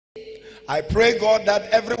I pray, God, that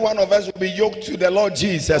every one of us will be yoked to the Lord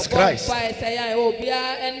Jesus Christ.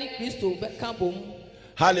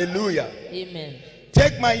 Hallelujah. Amen.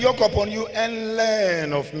 Take my yoke upon you and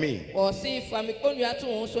learn of me.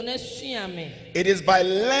 It is by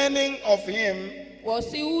learning of him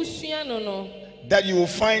that you will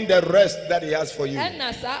find the rest that he has for you. And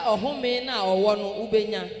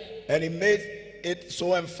he made it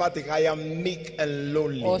so emphatic. I am meek and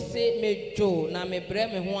lowly.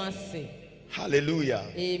 Hallelujah.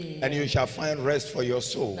 Amen. And you shall find rest for your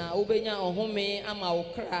soul.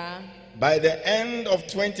 By the end of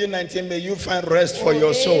 2019, may you find rest for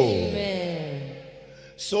your soul. Amen.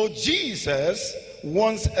 So Jesus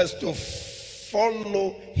wants us to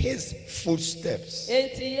follow his footsteps. 1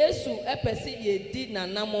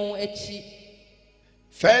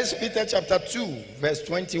 Peter chapter 2, verse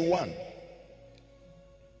 21.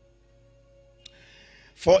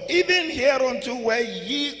 For even hereunto were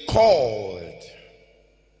ye called,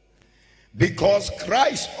 because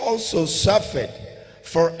Christ also suffered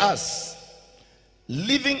for us,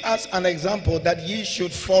 leaving us an example that ye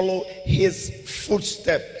should follow his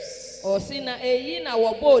footsteps. For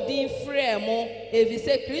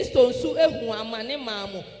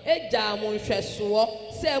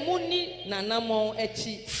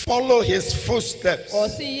follow his footsteps.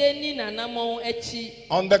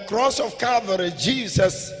 On the cross of Calvary,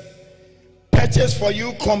 Jesus purchased for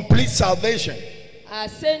you complete salvation.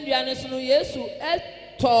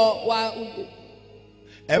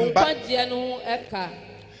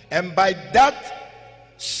 And by that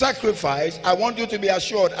sacrifice, I want you to be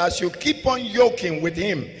assured, as you keep on yoking with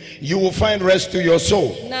him, you will find rest to your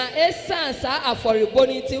soul.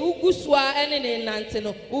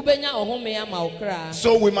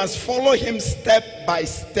 So we must follow him step by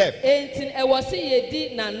step.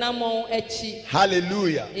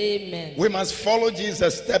 Hallelujah. Amen. We must follow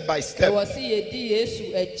Jesus step by step.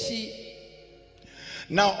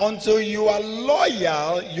 Now, until you are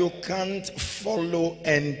loyal, you can't follow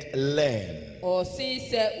and learn.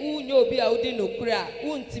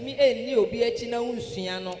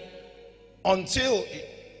 Until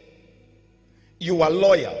you are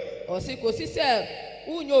loyal,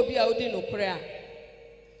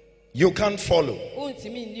 you can't follow.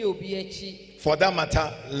 For that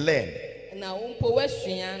matter, learn.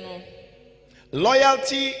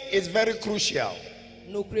 Loyalty is very crucial.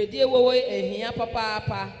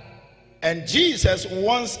 And Jesus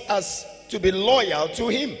wants us to be loyal to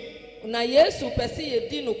him.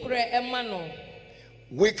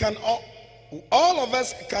 We can all of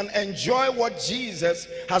us can enjoy what Jesus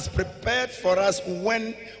has prepared for us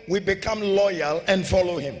when we become loyal and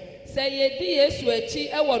follow him.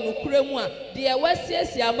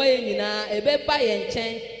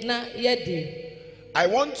 I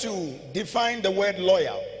want to define the word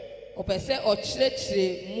loyal.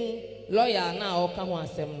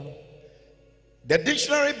 The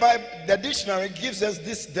dictionary gives us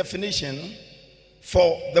this definition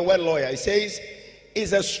for the word loyal. It says,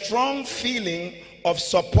 is a strong feeling of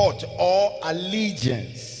support or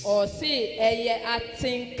allegiance.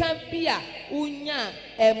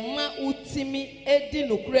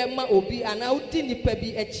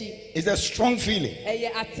 It's a strong feeling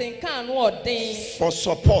for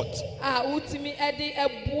support.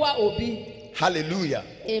 Hallelujah.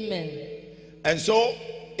 Amen. And so,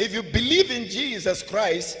 if you believe in Jesus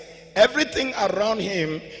Christ, everything around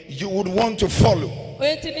him you would want to follow.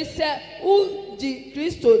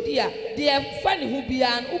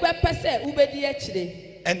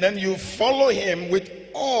 And then you follow him with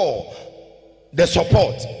all the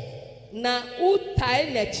support.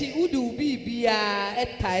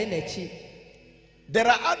 There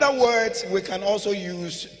are other words we can also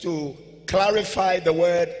use to clarify the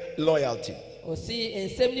word loyalty.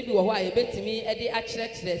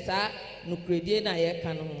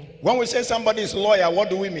 When we say somebody is loyal, what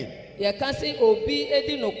do we mean? He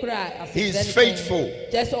is faithful.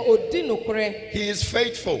 He is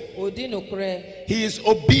faithful. He is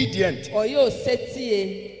obedient.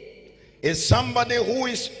 Is somebody who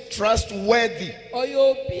is trustworthy.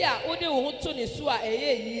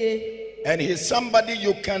 And he is somebody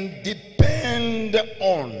you can depend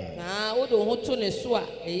on.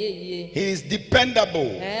 He is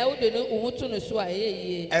dependable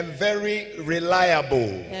and very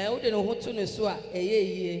reliable.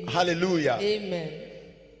 Hallelujah. Amen.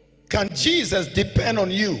 Can Jesus depend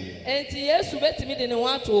on you?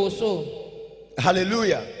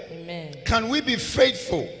 Hallelujah. Amen. Can we be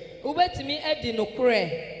faithful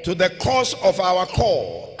to the cause of our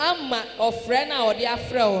call?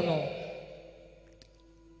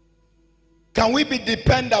 Can we be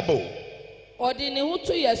dependable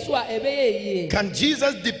Can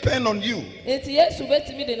Jesus depend on you?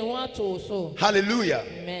 Hallelujah.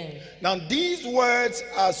 Amen. Now these words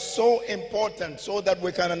are so important so that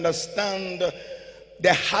we can understand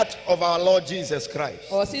the heart of our Lord Jesus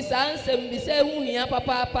Christ.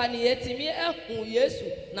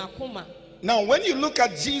 Now when you look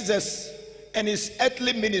at Jesus and his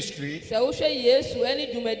earthly ministry,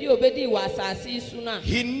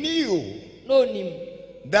 he knew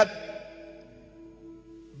that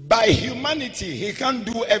by humanity he can't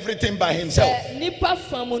do everything by himself.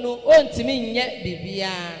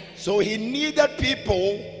 So he needed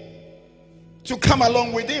people to come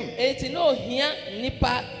along with him.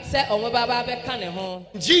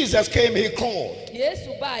 Jesus came, he called.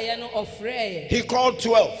 He called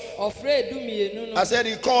 12. I said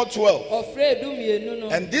he called 12.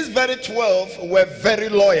 And these very 12 were very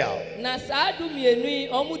loyal.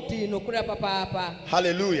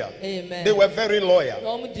 Hallelujah. Amen. They were very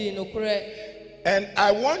loyal. And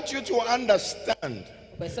I want you to understand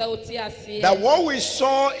that what we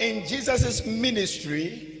saw in Jesus'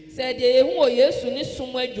 ministry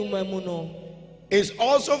is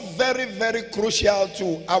also very, very crucial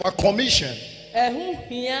to our commission,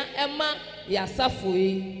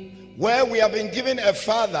 where we have been given a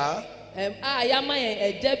father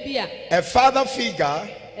figure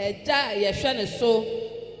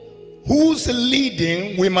whose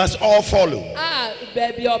leading we must all follow.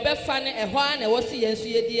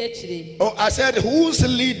 Oh, I said whose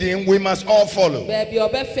leading we must all follow. And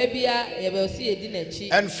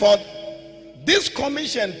for this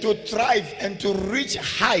commission to thrive and to reach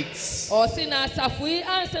heights,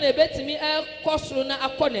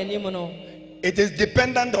 it is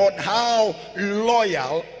dependent on how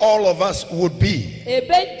loyal all of us would be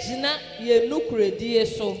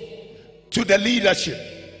to the leadership.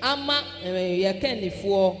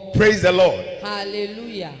 Praise the Lord.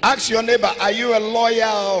 Hallelujah. Ask your neighbor, are you a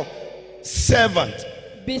loyal servant?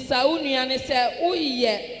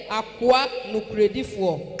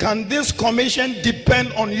 Can this commission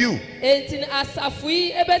depend on you?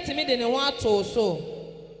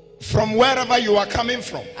 From wherever you are coming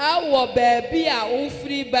from.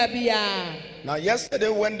 Now yesterday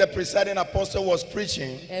when the presiding apostle was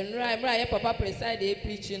preaching,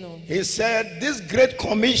 he said this great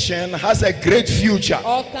commission has a great future.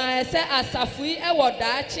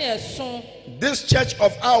 This church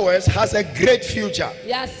of ours has a great future.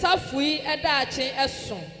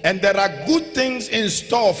 And there are good things in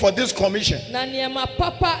store for this commission.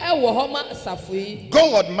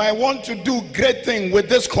 God might want to do great things with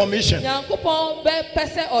this commission. And for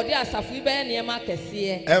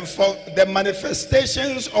the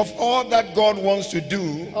manifestations of all that God wants to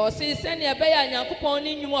do,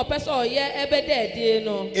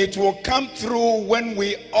 it will come through when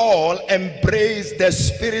we all embrace the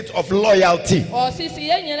spirit of loyalty.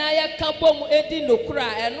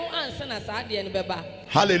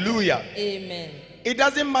 Hallelujah. Amen. It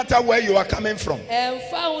doesn't matter where you are coming from.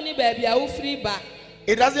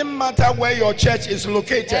 It doesn't matter where your church is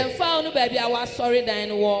located.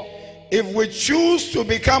 If we choose to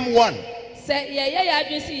become one,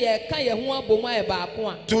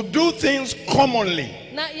 to do things commonly,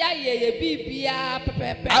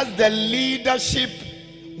 as the leadership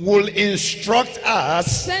will instruct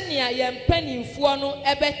us,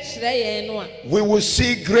 we will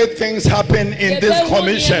see great things happen in this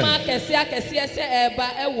commission.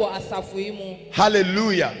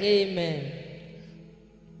 Hallelujah. Amen.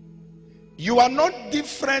 You are not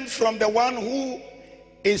different from the one who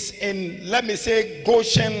is in, let me say,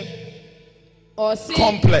 Goshen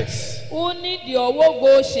complex.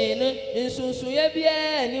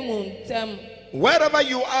 Wherever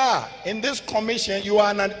you are in this commission, you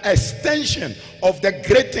are an extension of the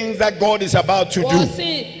great things that God is about to do.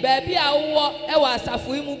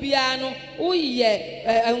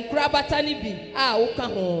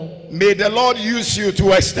 May the Lord use you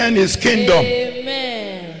to extend his kingdom.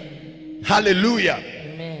 Amen. Hallelujah.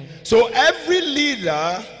 Amen. So every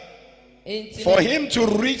leader, for him to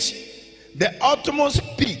reach the utmost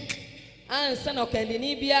peak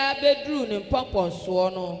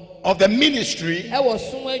of the ministry,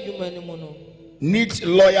 needs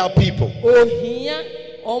loyal people.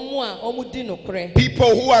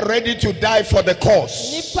 People who are ready to die for the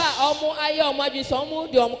cause.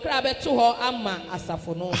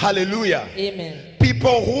 Hallelujah. Amen.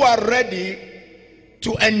 People who are ready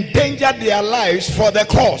to endanger their lives for the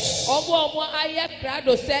cause.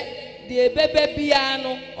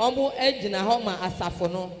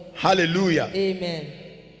 Hallelujah. Amen.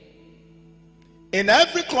 In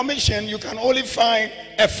every commission, you can only find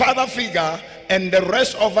a father figure and the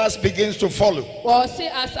rest of us begins to follow.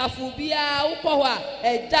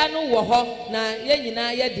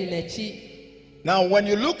 Now, when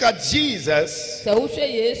you look at Jesus,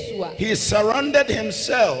 he surrounded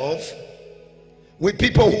himself with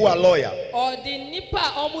people who are loyal.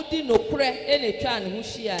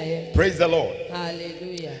 Praise the Lord.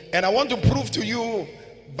 Hallelujah. And I want to prove to you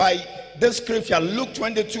by this scripture, Luke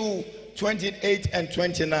 22, 28 and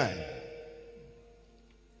 29.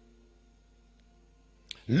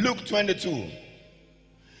 Luke 22.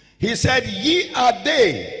 He said, ye are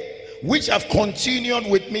they which have continued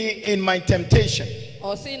with me in my temptation.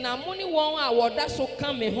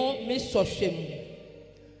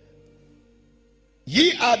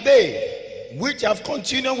 Ye are they which have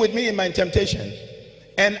continued with me in my temptation,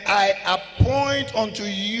 and I appoint unto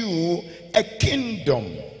you a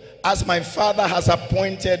kingdom, as my Father has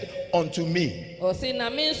appointed unto me.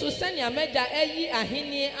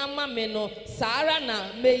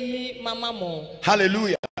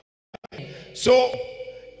 Hallelujah. So,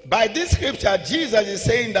 by this scripture, Jesus is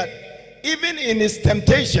saying that even in his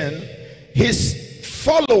temptation, his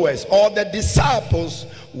followers or the disciples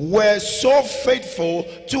were so faithful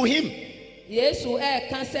to him. And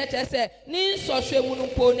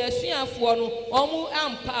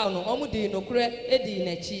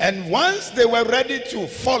once they were ready to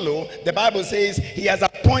follow, the Bible says he has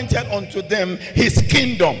appointed unto them his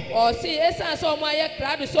kingdom.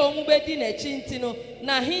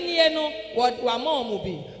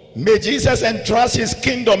 May Jesus entrust his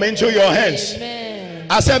kingdom into your hands. Amen.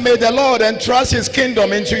 I said, may the Lord entrust his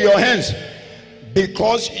kingdom into your hands,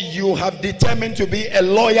 because you have determined to be a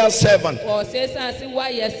loyal servant.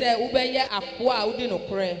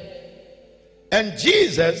 And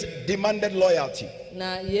Jesus demanded loyalty.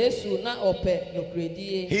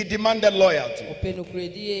 He demanded loyalty.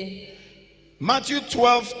 Matthew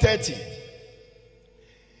 12:30.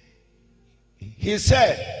 He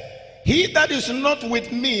said, he that is not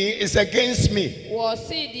with me is against me,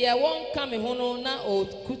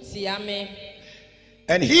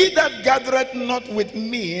 and he that gathereth not with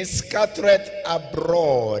me scattereth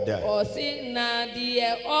abroad.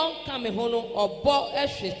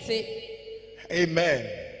 Amen.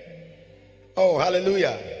 Oh,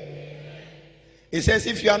 hallelujah. It says,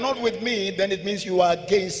 if you are not with me, then it means you are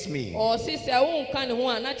against me.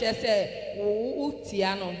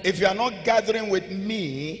 If you are not gathering with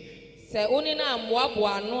me,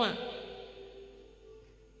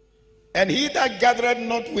 and he that gathereth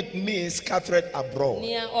not with me scattereth abroad.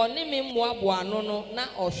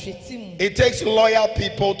 It takes loyal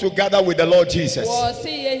people to gather with the Lord Jesus.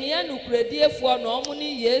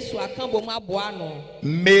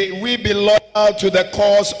 May we be loyal to the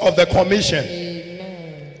cause of the commission.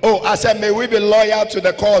 Amen. Oh, I said, may we be loyal to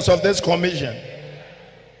the cause of this commission.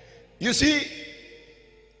 You see,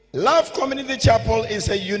 Love Community Chapel is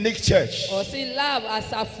a unique church.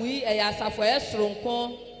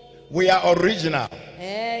 We are original.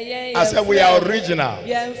 I said we are original.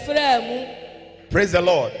 Praise the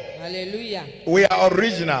Lord. Hallelujah. We are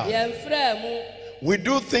original. We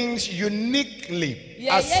do things uniquely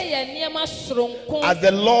as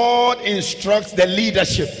the Lord instructs the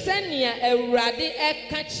leadership.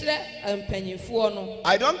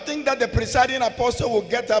 I don't think that the presiding apostle will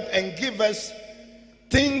get up and give us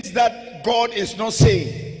things that God is not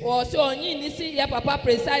saying.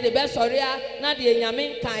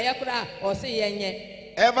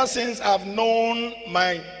 Ever since I've known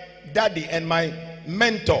my daddy and my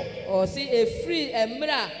mentor,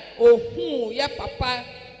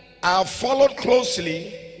 I have followed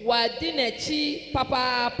closely.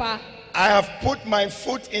 I have put my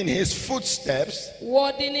foot in his footsteps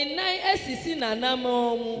when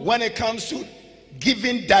it comes to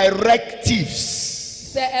giving directives.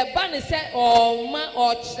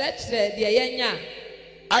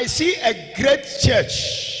 I see a great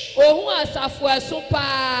church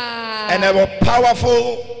and a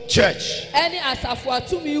powerful church.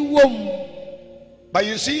 But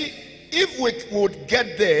you see, if we would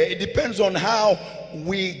get there, it depends on how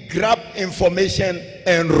we grab information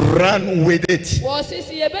and run with it.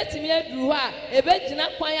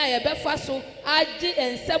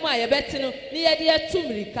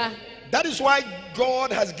 That is why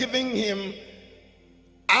God has given him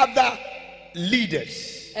other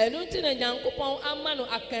leaders, like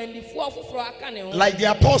the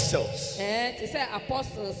apostles,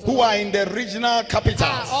 who are in the regional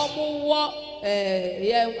capitals,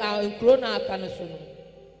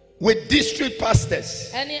 with district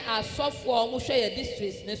pastors,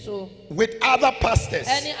 with other pastors.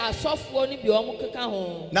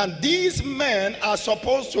 Now these men are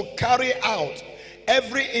supposed to carry out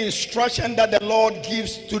every instruction that the Lord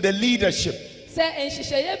gives to the leadership,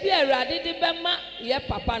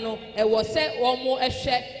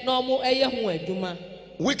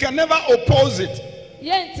 we can never oppose it.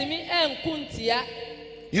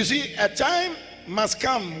 You see, a time must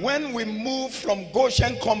come when we move from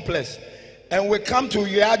Goshen complex and we come to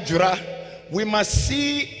Yadra, we must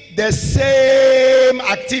see the same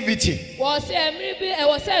activity.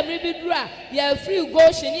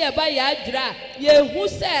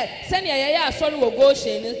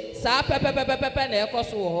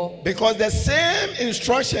 Because the same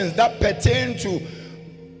instructions that pertain to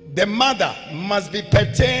the mother must be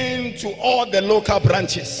pertain to all the local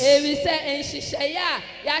branches.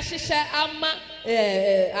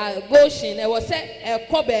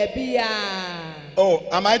 Oh,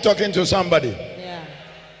 am I talking to somebody? Yeah.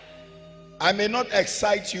 I may not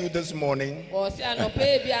excite you this morning.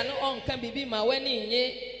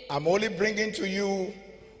 I'm only bringing to you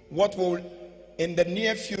what will, in the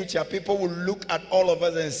near future, people will look at all of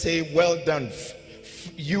us and say, well done,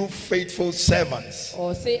 you faithful servants.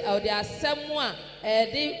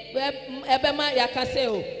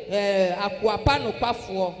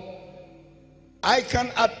 I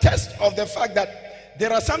can attest of the fact that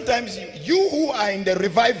there are sometimes you who are in the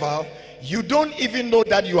revival, you don't even know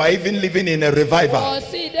that you are even living in a revival.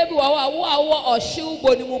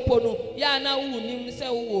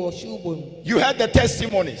 You heard the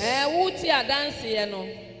testimonies.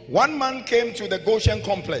 One man came to the Goshen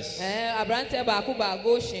complex. I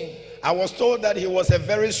was told that he was a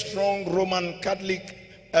very strong Roman Catholic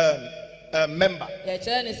member.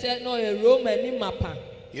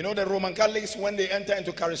 You know, the Roman Catholics, when they enter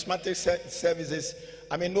into charismatic services,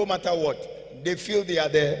 I mean, no matter what, they feel they are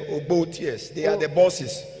the obotiers, they are the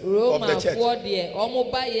bosses of the church.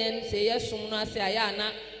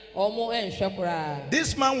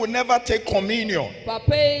 This man will never take communion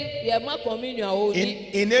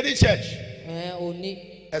in any church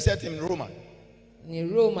except in Roman.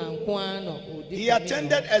 He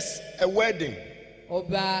attended a wedding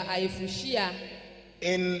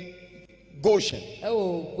in Goshen.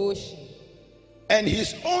 And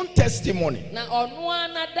his own testimony,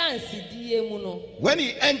 when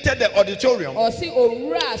he entered the auditorium,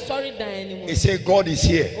 he said, God is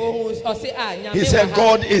here. He said,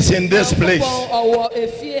 God is in this place.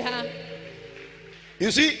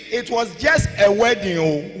 You see, it was just a wedding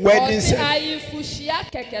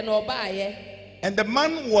and the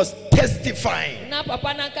man was testifying. I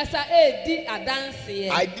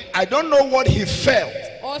don't know what he felt.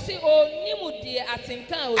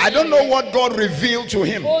 I don't know what God revealed to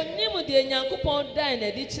him.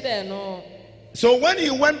 So when he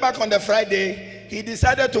went back on the Friday, he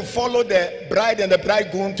decided to follow the bride and the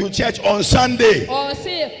bridegroom to church on Sunday.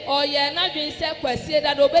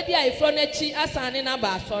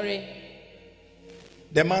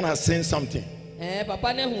 The man has seen something. May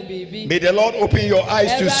the Lord open your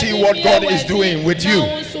eyes to see what God is doing with you.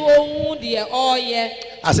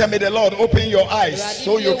 I said, may the Lord open your eyes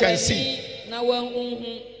so you can see.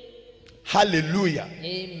 Hallelujah.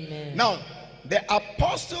 Amen. Now, the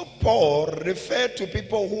Apostle Paul referred to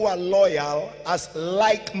people who are loyal as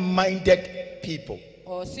like-minded people.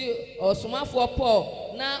 To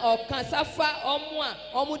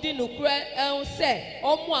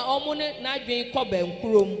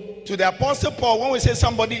the Apostle Paul, when we say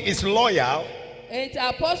somebody is loyal,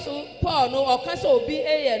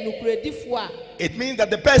 it means that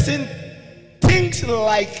the person thinks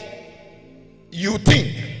like you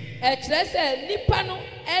think.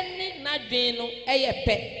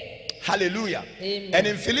 Hallelujah. Amen. And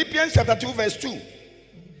in Philippians chapter 2 verse 2,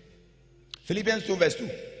 Philippians 2 verse 2,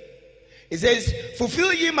 it says,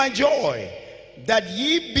 fulfill ye my joy, that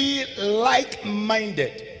ye be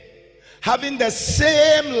like-minded, having the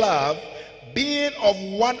same love, being of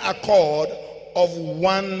one accord, of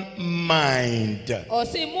one mind. How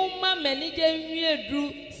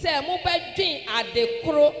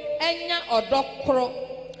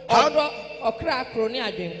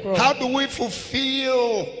do we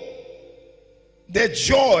fulfill the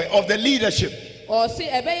joy of the leadership?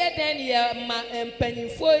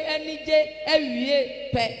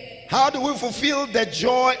 How do we fulfill the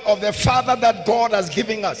joy of the Father that God has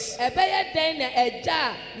given us?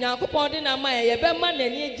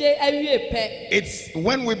 It's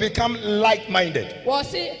when we become like-minded.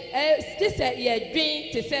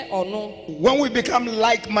 When we become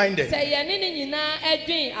like-minded,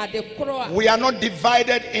 we are not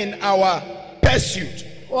divided in our pursuit.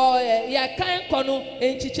 We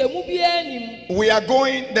are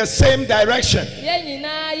going the same direction.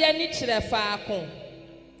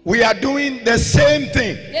 We are doing the same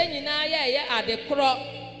thing.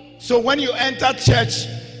 So when you enter church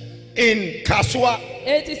in Kaswa,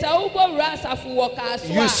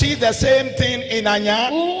 you see the same thing in Anya.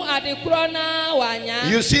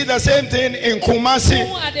 You see the same thing in Kumasi.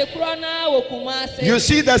 You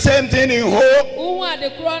see the same thing in Ho.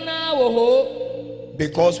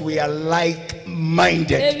 Because we are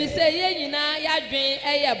like-minded.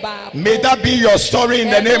 May that be your story in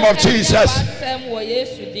the name of Jesus.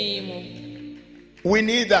 We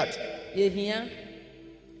need that.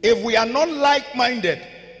 If we are not like-minded,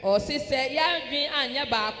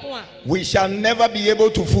 we shall never be able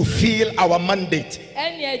to fulfill our mandate.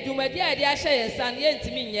 I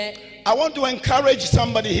want to encourage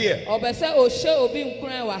somebody here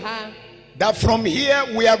that from here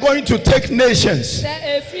we are going to take nations.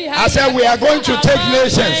 I said we are going to take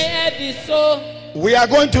nations. We are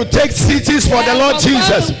going to take cities for the Lord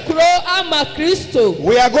Jesus.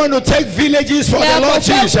 We are going to take villages for the Lord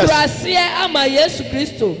Jesus.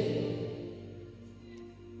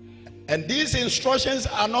 And these instructions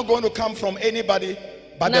are not going to come from anybody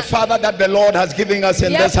but the Father that the Lord has given us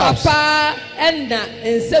in this house.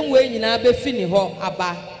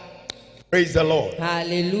 Praise the Lord.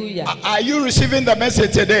 Hallelujah. Are you receiving the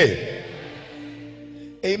message today?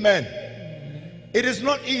 Amen. It is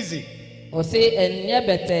not easy.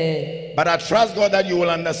 But I trust God that you will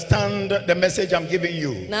understand the message I'm giving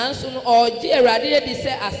you.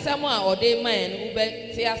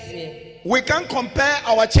 We can't compare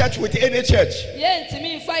our church with any church.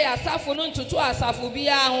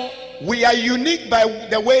 We are unique by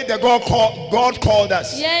the way that God called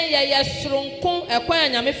us.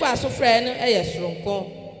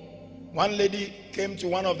 One lady came to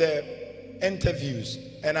one of the interviews,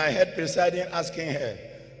 and I heard presiding asking her,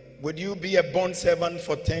 would you be a bond servant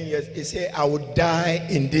for 10 years? He said, I would die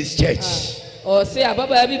in this church. Or say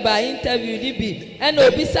Ababa by interview DB and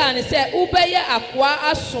Obisa say Ubeye Aqua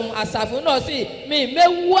Asum Asafu no see me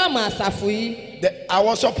wama Safui. I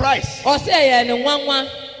was surprised. Or say and one.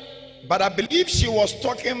 But I believe she was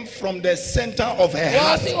talking from the center of her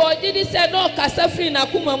heart.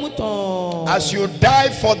 As you die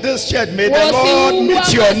for this church, may the Lord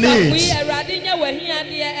meet your needs.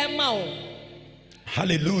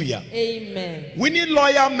 Hallelujah. Amen. We need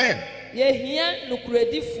loyal men.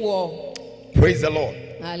 Praise the Lord.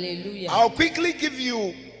 Hallelujah. I'll quickly give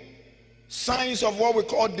you signs of what we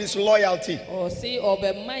call disloyalty.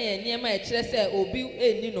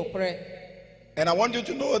 And I want you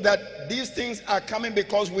to know that these things are coming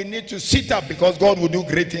because we need to sit up, because God will do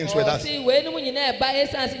great things with us.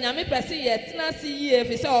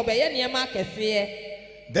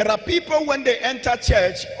 There are people, when they enter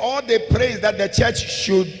church, all they pray is that the church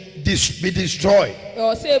should be destroyed.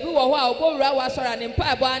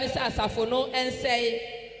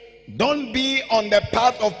 Don't be on the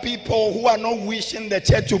path of people who are not wishing the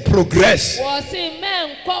church to progress.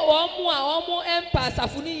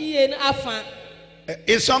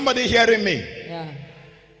 Is somebody hearing me? Yeah.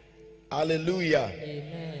 Hallelujah.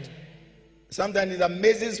 Amen. Sometimes it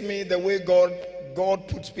amazes me the way God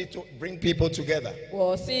puts people, bring people together.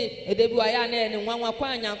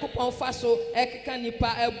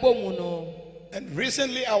 And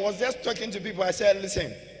recently I was just talking to people. I said,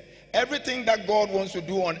 listen, everything that God wants to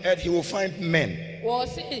do on earth, He will find men.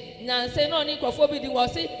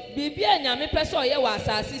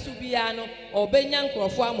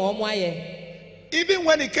 Even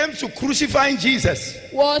when it came to crucifying Jesus,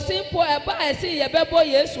 for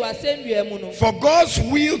God's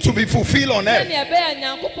will to be fulfilled on earth,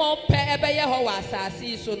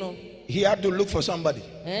 He had to look for somebody.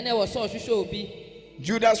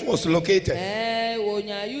 Judas was located.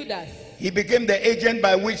 He became the agent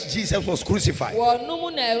by which Jesus was crucified.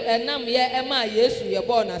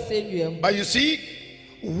 But you see,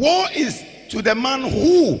 woe is to the man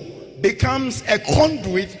who becomes a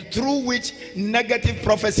conduit through which negative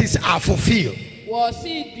prophecies are fulfilled.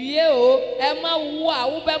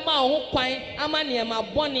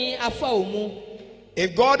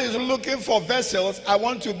 If God is looking for vessels, I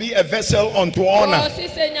want to be a vessel unto honor.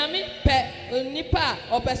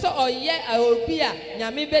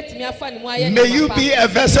 May you be a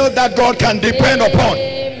vessel that God can depend upon.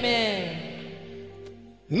 Amen.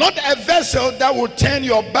 Not a vessel that will turn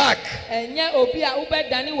your back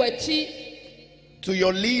to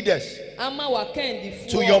your leaders,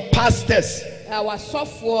 to your pastors,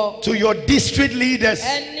 to your district leaders.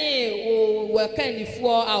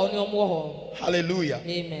 Hallelujah.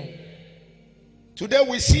 Amen. Today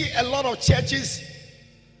we see a lot of churches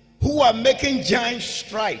who are making giant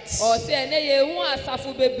strides. They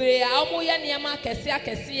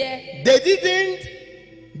didn't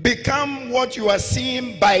become what you are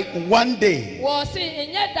seeing by one day.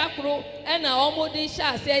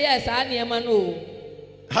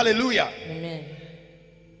 Hallelujah. Amen.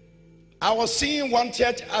 I was seeing one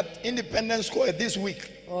church at Independence Square this week.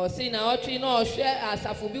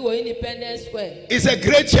 It's a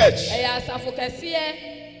great church.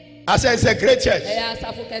 I said it's a great church.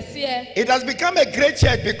 It has become a great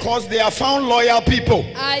church because they have found loyal people.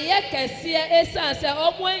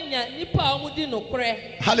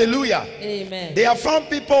 Hallelujah. Amen. They have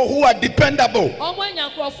found people who are dependable.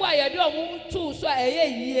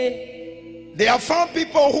 They have found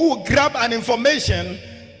people who grab an information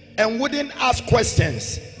and wouldn't ask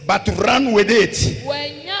questions, but run with it.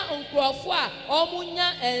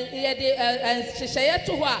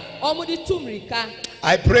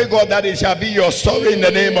 I pray, God, that it shall be your story in the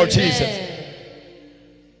name of Jesus.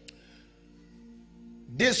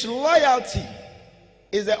 Disloyalty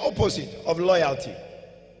is the opposite of loyalty.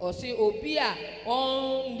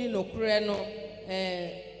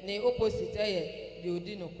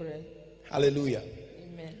 Hallelujah.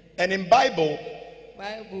 Amen. And in Bible,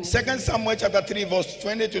 2 Samuel chapter 3 verse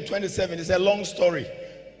 20 to 27 is a long story.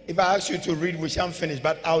 If I ask you to read, we shan't finish,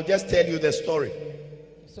 but I'll just tell you the story.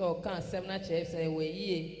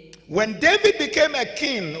 When David became a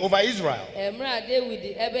king over Israel,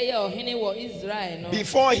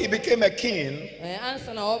 before he became a king,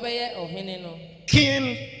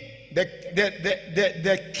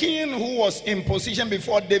 the king who was in position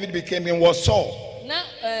before David became king was Saul.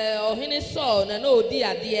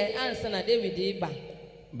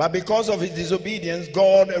 But because of his disobedience,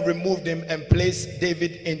 God removed him and placed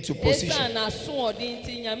David into position.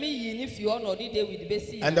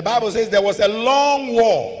 And the Bible says there was a long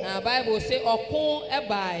war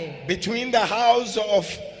between the house of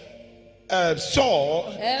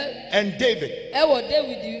Saul and David,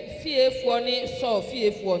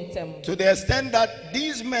 to the extent that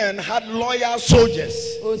these men had loyal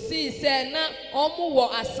soldiers.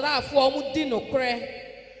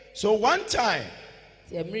 So one time,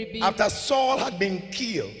 after Saul had been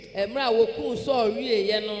killed,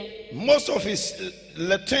 most of his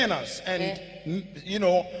lieutenants and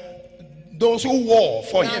those who war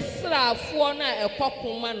for him,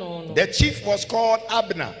 the chief was called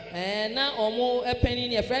Abner.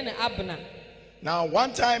 Now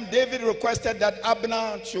one time David requested that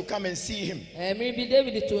Abner should come and see him. And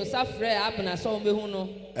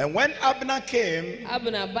when Abner came,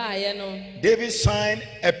 David signed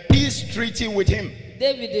a peace treaty with him.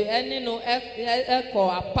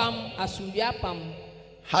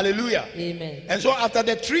 Hallelujah. Amen. And so after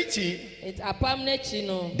the treaty,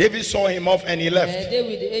 David saw him off and he left.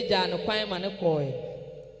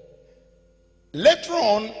 Later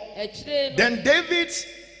on, then David's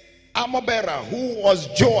armor bearer, who was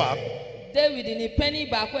Joab,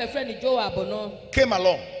 came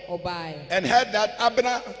along and heard that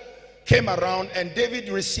Abner came around, and David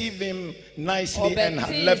received him nicely and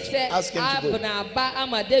left, asked him to go.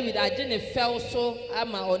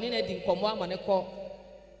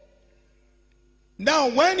 Now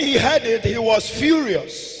when he heard it, he was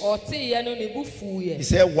furious. He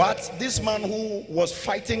said, what? This man who was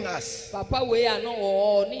fighting us, opposing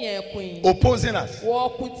us,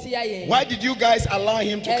 why did you guys allow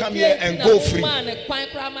him to come here and go free?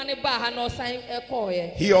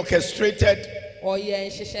 He orchestrated,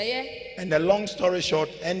 and the long story short,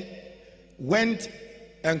 and went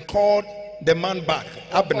and called the man back,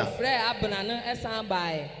 Abner.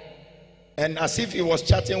 And as if he was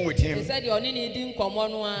chatting with him,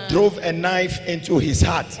 drove a knife into his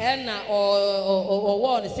heart. And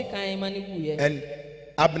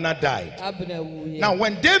Abner died. Now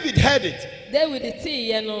when David heard it,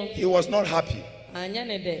 he was not happy,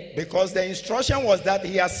 because the instruction was that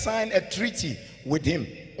he had signed a treaty with him.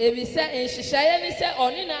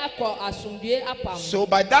 So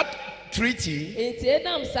by that treaty,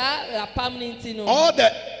 all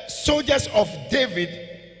the soldiers of David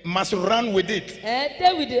must run with it.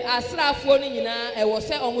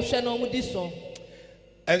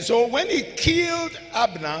 And so when he killed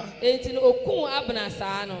Abner,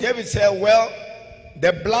 David said, well,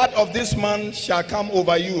 the blood of this man shall come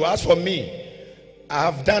over you. As for me, I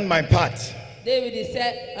have done my part. David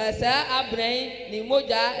said,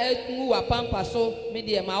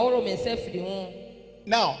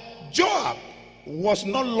 now Joab was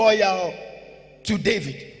not loyal to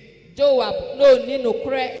David,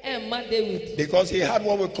 because he had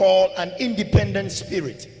what we call an independent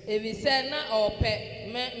spirit. An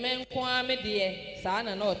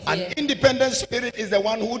independent spirit is the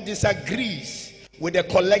one who disagrees with a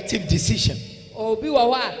collective decision. obi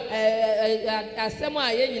wo hɔ a asɛm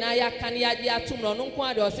a yɛn nyinaa yɛaka ne yɛagye atom no ɔno nko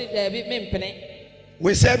a deɛ ɔse daabi mempene.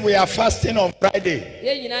 We said we are fasting on Friday.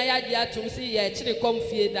 Yɛn nyinaa yɛagye atom si yɛkyere kɔm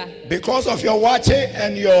fie da. Because of your wache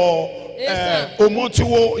and your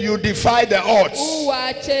umutuo, you defy the odds.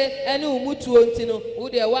 Wache and umutuo ntino wo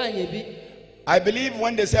deɛ woanyɛ bi. I believe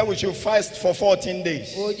when they said we should fast for 14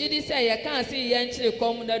 days. I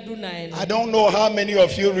don't know how many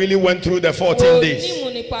of you really went through the 14 days.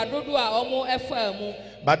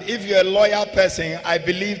 But if you're a loyal person, I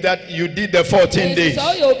believe that you did the 14 days.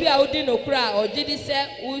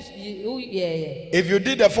 If you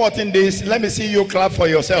did the 14 days, let me see you clap for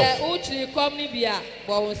yourself.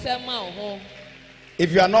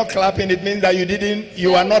 If you are not clapping, it means that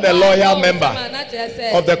you are not a loyal member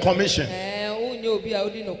of the commission.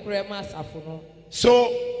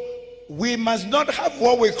 So we must not have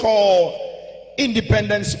what we call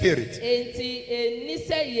independent spirit.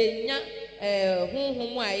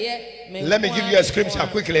 Let me give you a scripture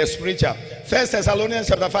quickly, a scripture. 1 Thessalonians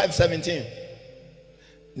chapter 5:17.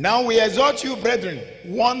 Now we exhort you, brethren,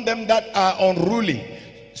 warn them that are unruly.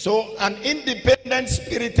 So an independent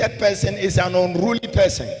spirited person is an unruly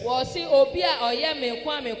person.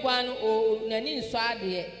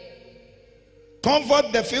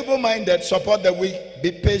 Comfort the feeble-minded, support the weak,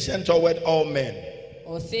 be patient toward all men.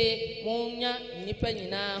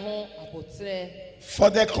 For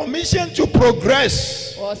the commission to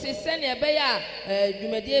progress,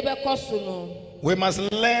 we must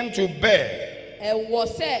learn to bear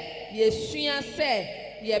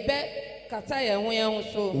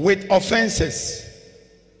with offenses.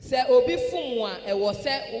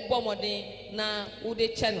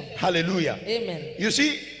 Hallelujah. Amen. You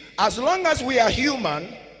see, as long as we are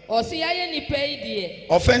human,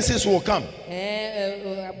 offenses will come.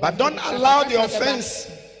 But don't allow the offense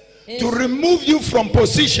to remove you from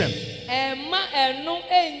position and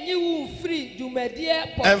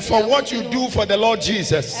for what you do for the Lord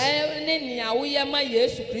Jesus.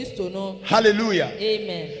 Hallelujah.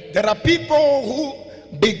 Amen. There are people who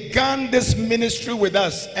began this ministry with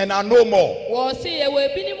us and are no more.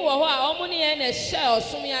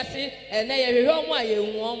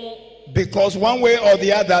 Because one way or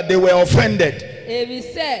the other they were offended.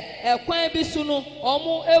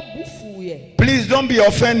 Please don't be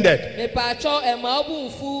offended.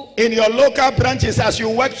 In your local branches, as you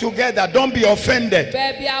work together, don't be offended.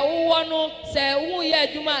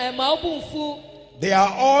 They are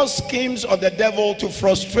all schemes of the devil to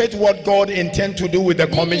frustrate what God intends to do with the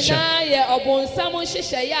commission.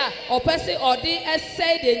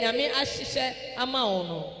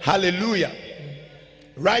 Hallelujah.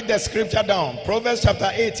 Write the scripture down. Proverbs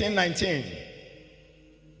chapter 18:19.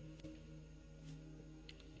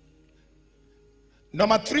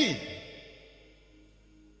 Number 3.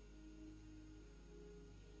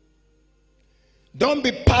 Don't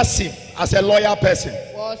be passive as a loyal person.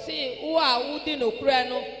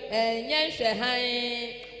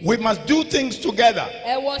 We must do things together.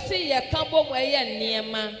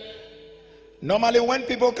 Normally when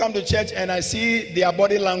people come to church and I see their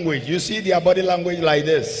body language, you see their body language like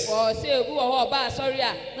this.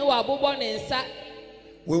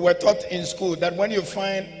 We were taught in school that when you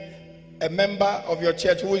find a member of your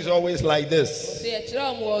church who is always like this, it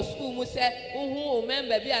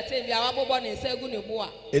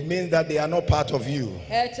means that they are not part of you.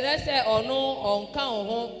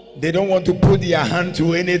 They don't want to put their hand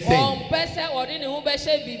to anything.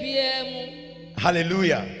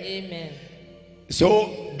 Hallelujah. Amen.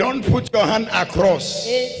 So don't put your hand across.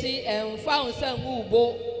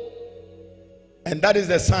 And that is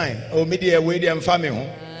the sign.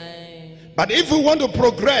 But if we want to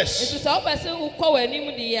progress,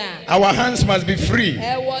 our hands must be free.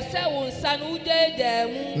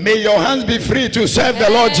 May your hands be free to serve the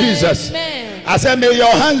Lord Jesus. I said, may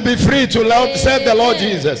your hands be free to serve the Lord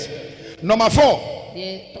Jesus. Number 4.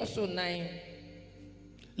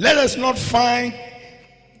 Let us not find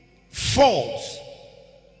faults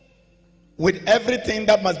with everything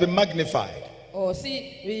that must be magnified. There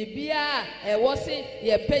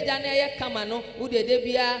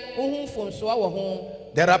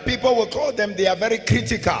are people who call them, they are very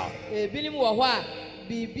critical.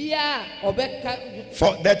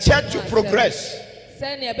 For the church to progress,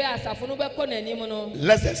 let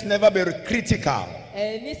us never be critical.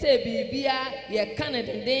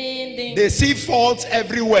 They see faults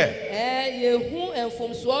everywhere.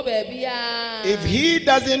 If he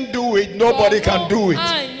doesn't do it, nobody can do it.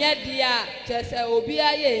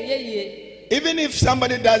 Even if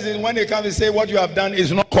somebody does it, when they come and say what you have done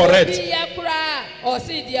is not correct,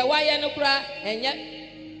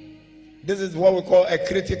 This is what we call a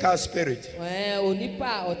critical spirit.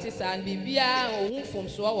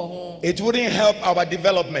 It wouldn't help our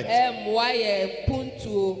development.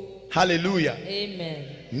 Hallelujah. Amen.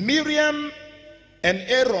 Miriam and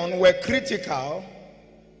Aaron were critical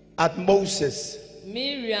at Moses.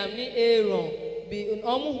 When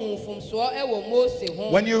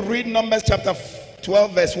you read Numbers chapter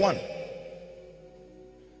 12 verse 1,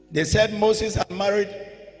 they said Moses had married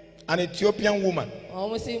an Ethiopian woman.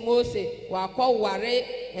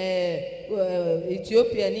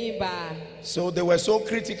 So they were so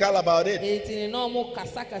critical about it.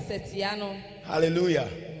 Hallelujah.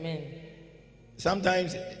 Amen.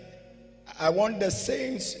 Sometimes I want the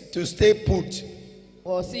saints to stay put.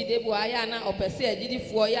 When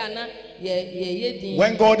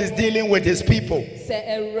God is dealing with his people,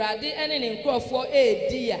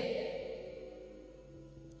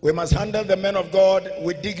 we must handle the men of God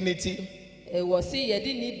with dignity. If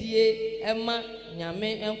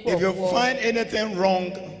you find anything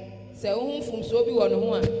wrong,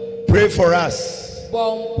 pray for us.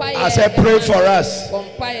 I said pray for us.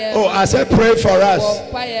 Oh, I said pray for us.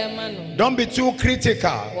 Don't be too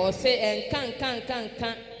critical.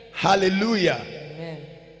 Hallelujah. Amen.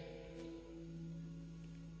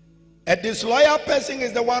 A disloyal person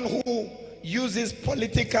is the one who uses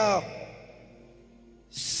political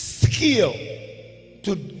skill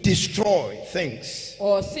to destroy things.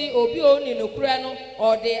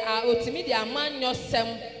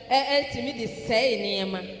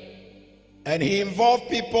 And he involved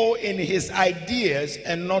people in his ideas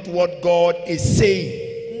and not what God is saying.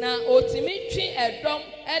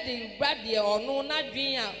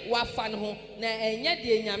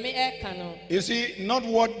 You see, not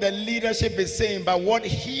what the leadership is saying, but what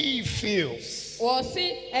he feels.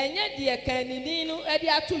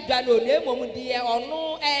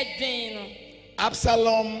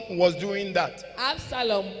 Absalom was doing that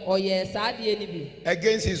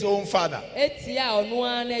against his own father.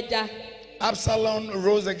 Absalom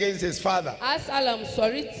rose against his father.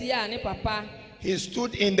 He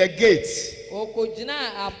stood in the gates,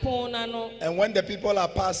 and when the people are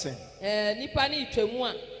passing,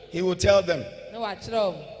 he will tell them,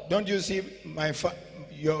 don't you see my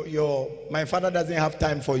father doesn't have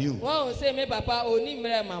time for you.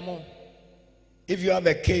 If you have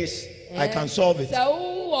a case, I can solve it.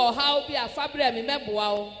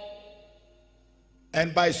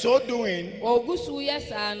 And by so doing,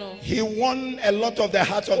 he won a lot of the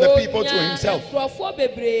hearts of the people to himself,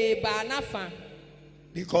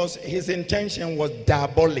 because his intention was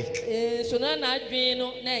diabolic.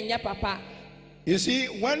 You see,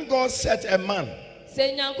 when God set a man,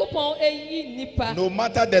 no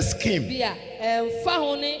matter the scheme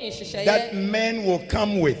that men will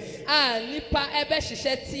come with,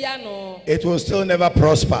 it will still never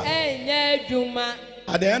prosper.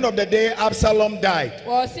 At the end of the day, Absalom died.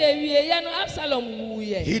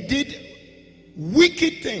 He did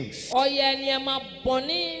wicked things,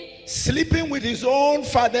 sleeping with his own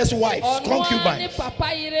father's wives, concubines.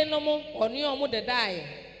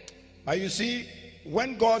 But you see,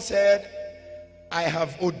 when God said, I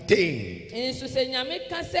have ordained,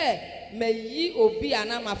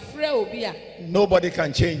 nobody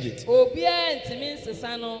can change it.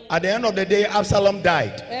 At the end of the day, Absalom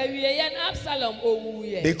died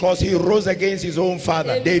because he rose against his own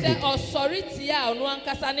father, David.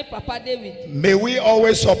 May we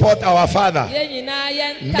always support our father.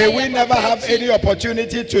 May we never have any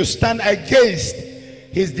opportunity to stand against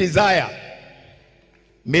his desire.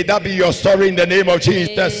 May that be your story in the name of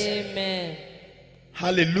Jesus. Amen.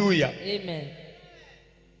 Hallelujah. Amen.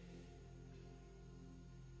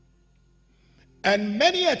 And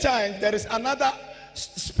many a time there is another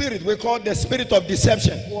spirit we call the spirit of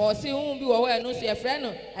deception.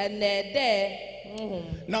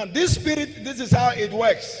 Now this spirit, this is how it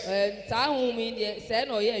works.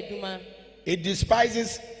 It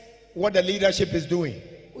despises what the leadership is doing.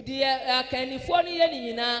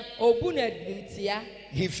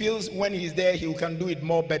 He feels when he's there, he can do it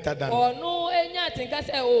more better than.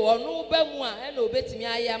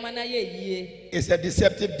 It's a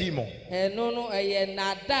deceptive demon.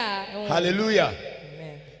 Hallelujah.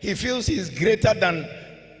 Amen. He feels he's greater than,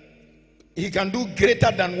 he can do greater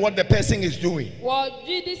than what the person is doing.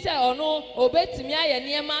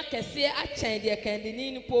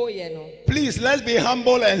 Please, let's be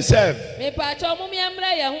humble and serve.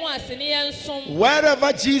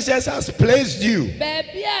 Wherever Jesus has placed you,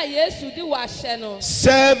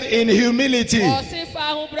 serve in humility.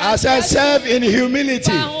 I said serve in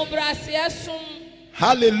humility.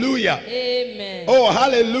 Hallelujah. Amen. Oh,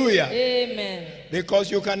 hallelujah. Amen. Because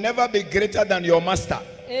you can never be greater than your master.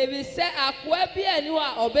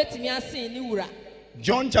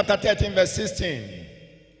 John chapter 13 verse 16.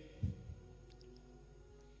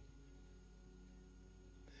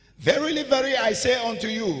 Verily, verily, I say unto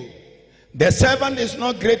you, the servant is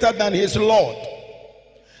not greater than his Lord,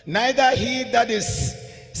 neither he that is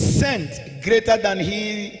sent greater than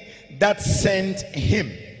he that sent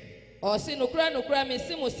him.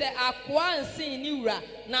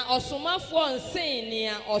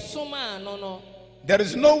 There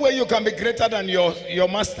is no way you can be greater than your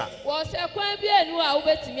master.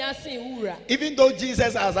 Even though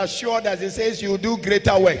Jesus has assured us, he says you do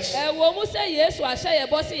greater works.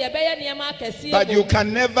 But you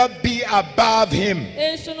can never be above him.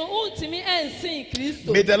 May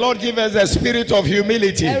the Lord give us a spirit of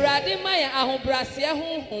humility. In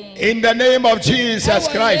the name of Jesus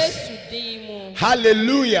Christ.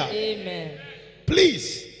 Hallelujah. Amen.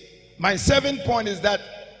 Please, my 7th point is that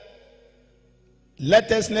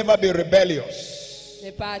let us never be rebellious.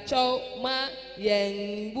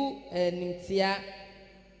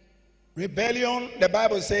 Rebellion, the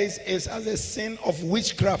Bible says, is as a sin of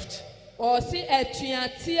witchcraft. And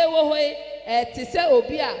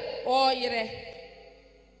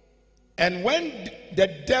when the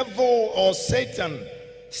devil or Satan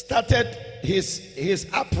started his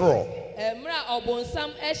uproar, the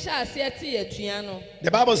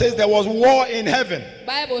Bible says there was war in heaven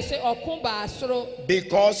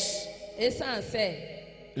because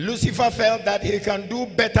Lucifer felt that he can do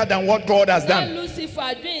better than what God has done.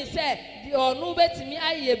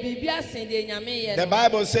 The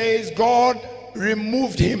Bible says God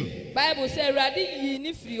removed him.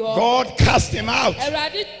 God cast him out. I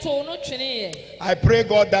pray,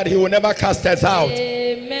 God, that he will never cast us out.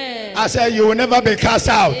 Amen. I said you will never be cast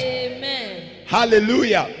out. Amen.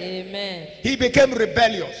 Hallelujah. Amen. He became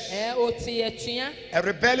rebellious. A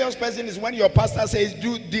rebellious person is when your pastor says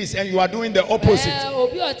do this and you are doing the opposite.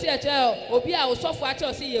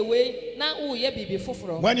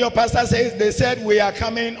 When your pastor says they said we are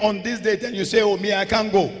coming on this date and you say, oh me, I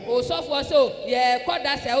can't go.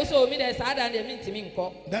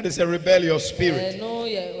 That is a rebellious spirit.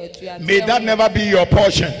 May that never be your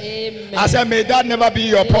portion. Amen. I said may that never be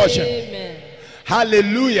your portion. Amen.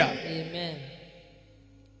 Hallelujah. Amen.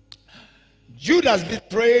 Judas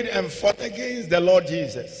betrayed and fought against the Lord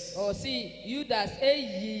Jesus.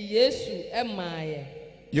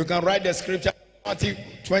 You can write the scripture, Matthew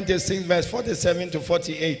 26 verse 47 to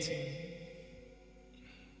 48.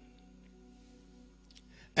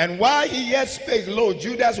 And while he yet spake, lo,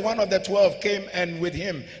 Judas, one of the 12, came, and with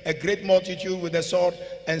him a great multitude with the sword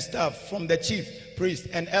and staff from the chief priests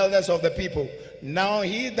and elders of the people. Now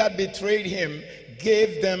he that betrayed him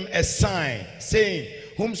gave them a sign, saying,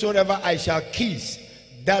 whomsoever I shall kiss,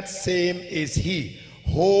 that same is he.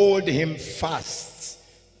 Hold him fast.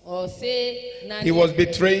 He was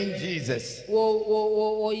betraying Jesus.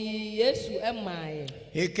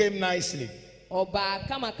 He came nicely.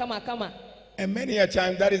 And many a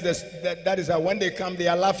time that is when they come, they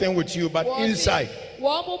are laughing with you, but inside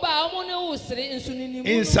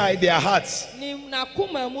their hearts,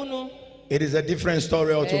 it is a different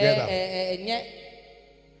story altogether.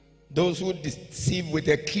 Those who deceive with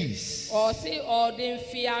a kiss, when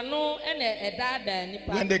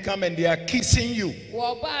they come and they are kissing you,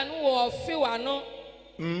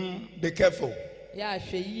 be careful.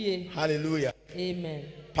 Hallelujah. Amen.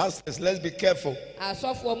 Pastors, let's be careful.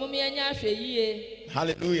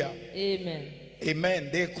 Hallelujah. Amen. Amen.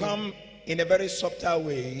 They come in a very subtle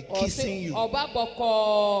way, kissing you,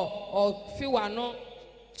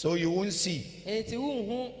 so you won't see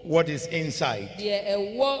what is inside.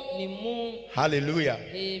 Hallelujah.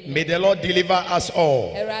 Amen. May the Lord deliver us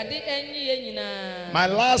all. My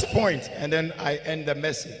last point, and then I end the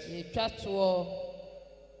message.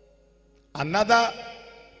 Another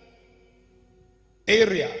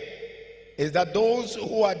area is that those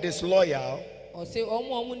who are disloyal,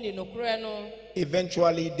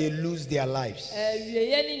 eventually they lose their lives.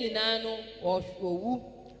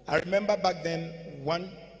 I remember back then, one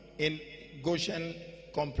in Goshen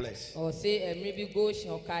complex,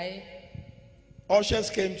 ushers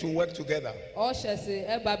came to work together.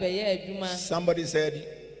 Somebody said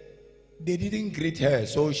they didn't greet her,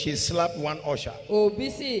 so she slapped one usher.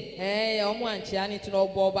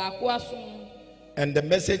 And the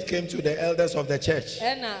message came to the elders of the church.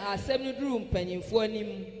 And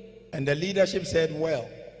the leadership said, well,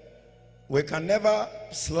 we can never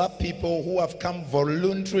slap people who have come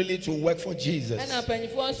voluntarily to work for Jesus.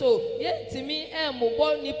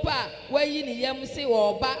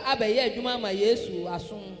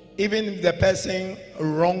 Even if the person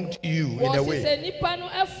wronged you in a way.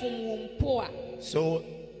 So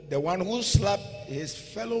the one who slapped his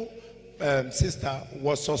fellow sister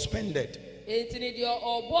was suspended.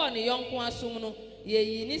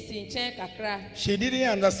 She didn't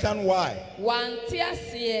understand why.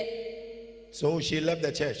 So she left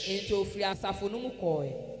the church,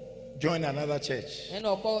 joined another church.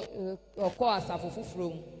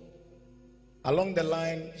 Along the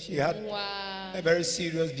line, she had a very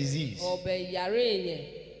serious disease.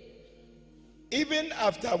 Even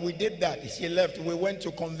after we did that, she left. We went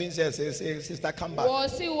to convince her, say, sister, come back.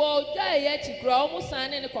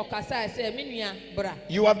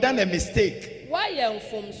 You have done a mistake.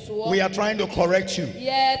 We are trying to correct you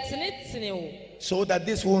so that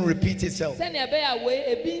this won't repeat itself.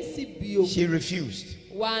 She refused.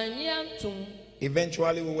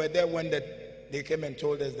 Eventually, we were there when they came and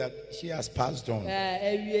told us that she has passed on.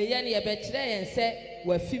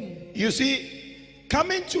 You see,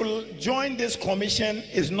 coming to join this commission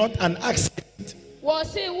is not an accident.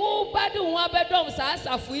 God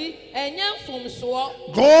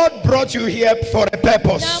brought you here for a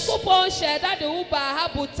purpose.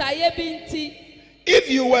 If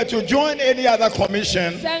you were to join any other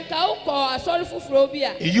commission,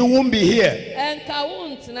 you won't be here.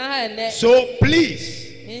 So please,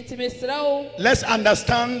 let's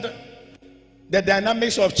understand the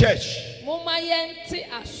dynamics of church.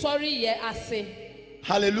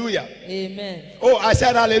 Hallelujah. Amen. Oh, I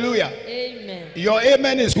said hallelujah. Amen. Your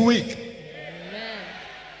amen is weak. Amen.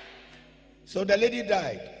 So the lady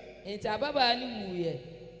died.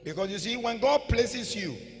 Because you see, when God places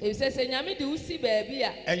you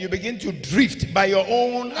and you begin to drift by your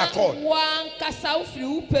own accord,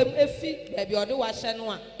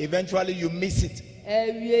 eventually you miss it.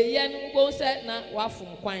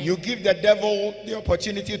 You give the devil the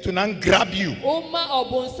opportunity to now grab you.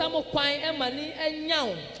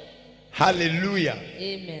 Hallelujah.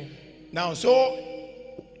 Amen. Now, so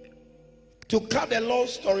to cut a long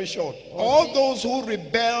story short, all those who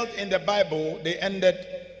rebelled in the Bible, they ended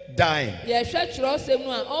dying.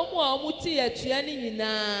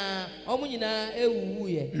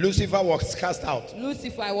 Lucifer was cast out.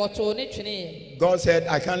 God said,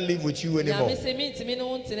 I can't live with you anymore.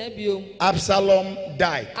 Absalom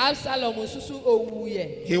died.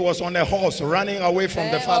 He was on a horse running away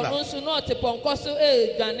from the father.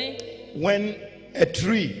 When a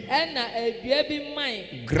tree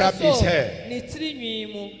grabbed his hair,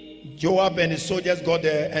 Joab and his soldiers got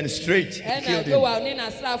there and straight killed him.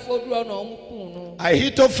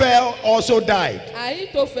 Ahithophel also died.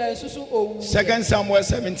 2 Samuel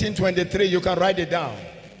 17:23. You can write it down.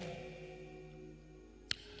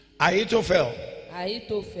 Ahithophel,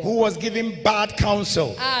 who was giving bad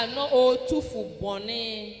counsel,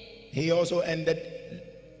 he also ended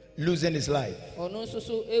losing his life.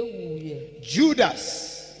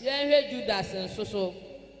 Judas,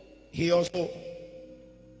 he also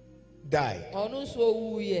died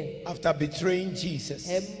after betraying Jesus.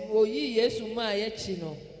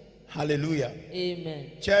 Hallelujah.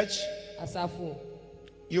 Amen. Church,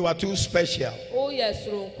 you are too special.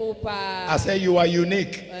 I say you are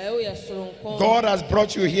unique. God has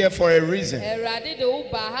brought you here for a reason.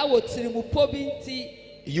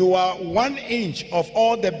 You are 1 inch of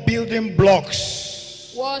all the building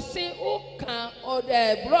blocks.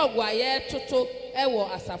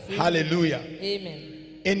 Hallelujah. Amen.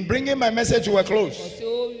 In bringing my message to a close,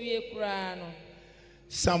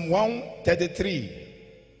 Psalm 133.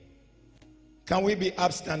 Can we be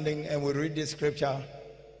upstanding and we read this scripture?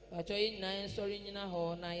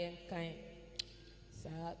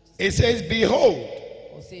 It says, behold,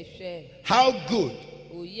 how good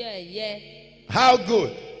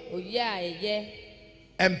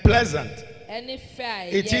and pleasant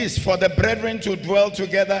it is for the brethren to dwell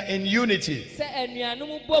together in unity.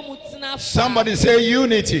 Somebody say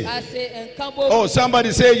unity. Oh,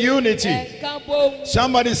 somebody say unity.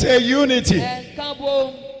 Somebody say unity.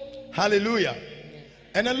 Hallelujah.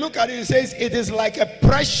 And then look at it. It says it is like a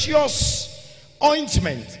precious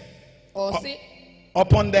ointment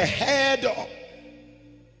upon the head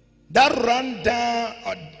that ran down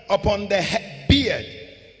upon the beard,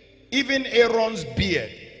 even Aaron's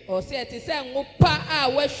beard. That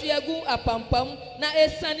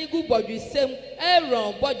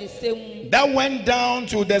went down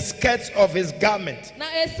to the skirts of his garment,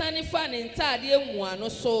 as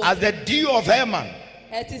the dew of Hermon,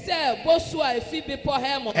 and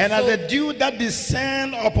as the dew that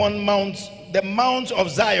descend upon the mount of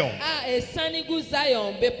Zion.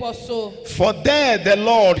 For there the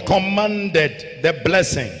Lord commanded the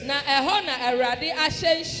blessing.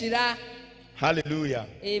 Hallelujah.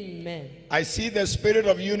 Amen. I see the spirit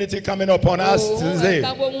of unity coming upon us today.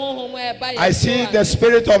 I see the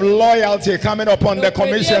spirit of loyalty coming upon the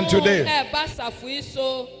commission today.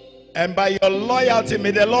 And by your loyalty,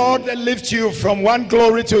 may the Lord lift you from one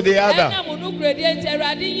glory to the other.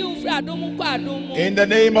 In the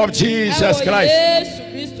name of Jesus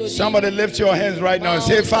Christ. Somebody lift your hands right now and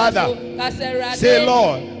say, Father, say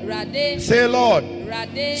Lord, say Lord,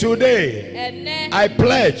 today I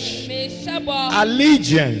pledge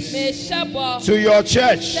allegiance to your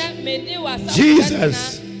church.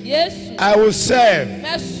 Jesus, I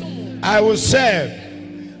will serve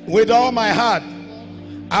with all my heart.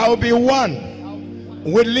 I will be one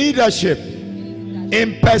with leadership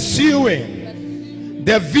in pursuing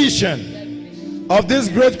the vision of this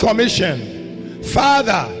great commission.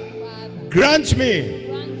 Father, grant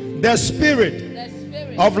me the spirit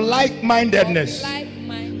of like-mindedness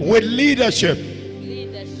with leadership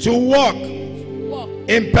to walk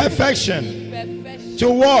in perfection, to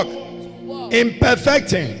walk in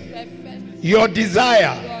perfecting your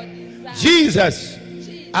desire. Jesus,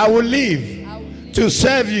 I will live to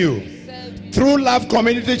serve you through Love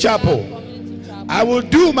Community Chapel. I will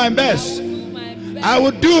do my best. I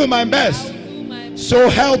will do my best. So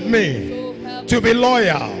help me to be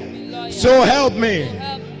loyal. So help me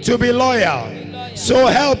to be loyal. So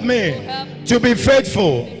help me to be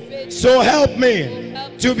faithful. So help me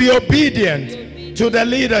to be obedient to the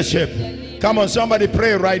leadership. Come on, somebody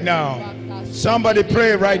pray right now. Somebody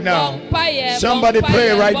pray right now. Somebody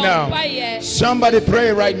pray right now. Somebody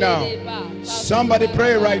pray right now. Somebody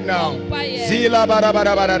pray right now. Zila bara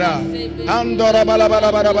bara bara da. Andora bara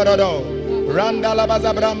bara bara bara do. Randa la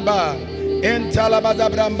baza bramba. Enta la baza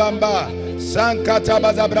bramba. Sankata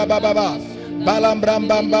baza braba baba. Balam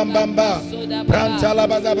bramba bamba. Pranta la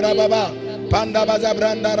baza braba. Panda baza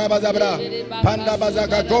branda ra baza bra. Panda baza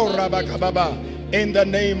gagora bakababa. In the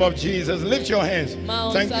name of Jesus, lift your hands.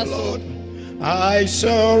 Thank you, Lord. I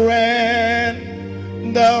surrender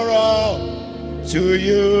all to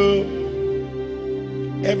you.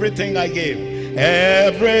 Everything I give,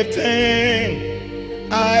 everything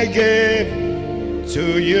I give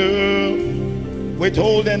to you,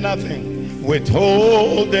 withholding nothing,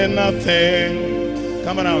 withholding nothing.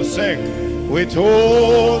 Come on now, sing.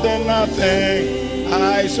 Withholding nothing,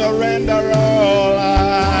 I surrender all.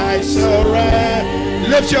 I surrender.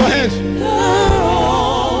 Lift your hands.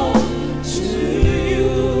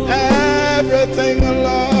 Everything,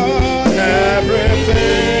 Lord,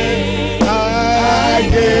 everything I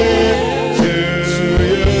give to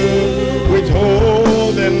you,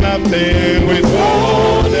 withholding nothing,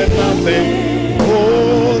 withholding nothing,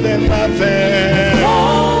 holding nothing,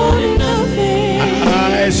 I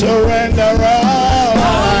surrender all, I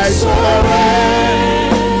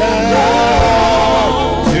surrender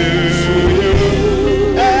all to you,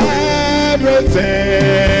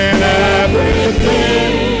 everything, everything.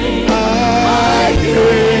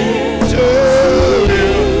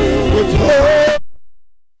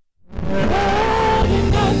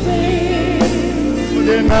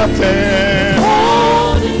 Nothing,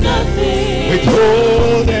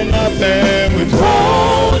 withholding nothing, withholding nothing,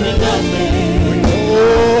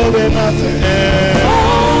 withholding nothing,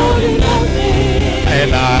 withholding nothing,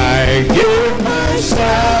 and I give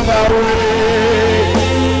myself away.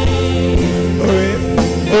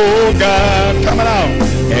 Oh God, come on out,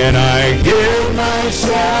 and I give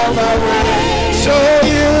myself away. So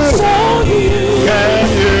you can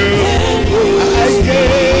you. I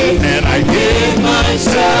give and I give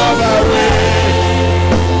myself away.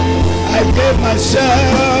 I give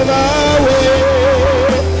myself away.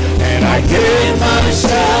 And I give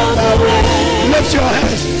myself away. Lift your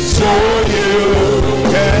hands. So you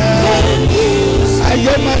can use. I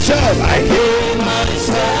give myself. I give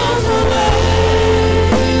myself away.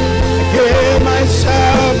 I give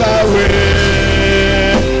myself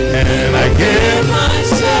away. And I give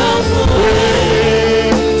myself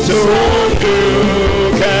away. So you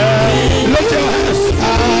can lift your hands. I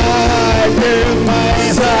give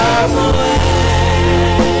myself away.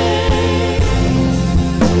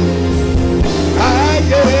 I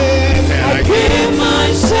give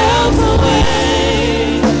myself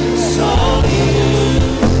away. So you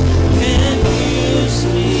can use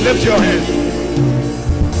me. Lift your hands.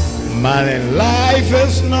 My life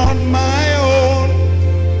is not my own.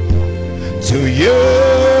 To you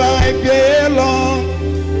I belong.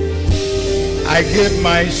 I give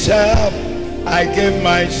myself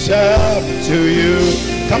to you.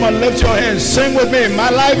 Come on, lift your hands, sing with me. My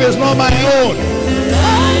life is not my own.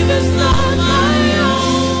 Life is not my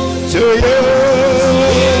own. To you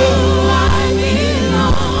I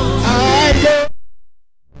belong. I give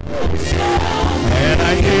myself.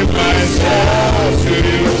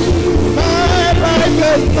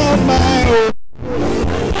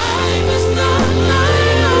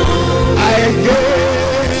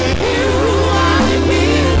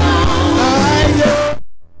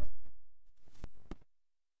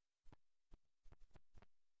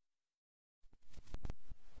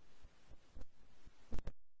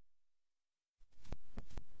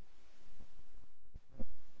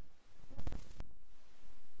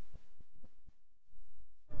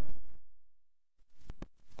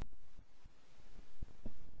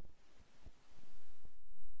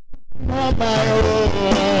 not my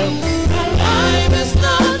own. My life is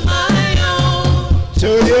not my own. To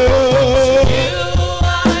you,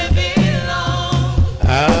 I belong.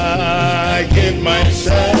 I give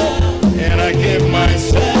myself, and I give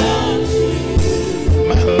myself.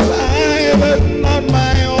 My life is not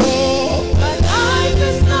my own. My life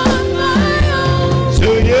is not my own. To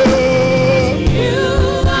you,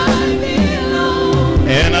 I belong.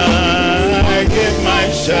 and I give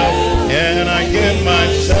myself, and I give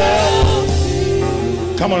myself.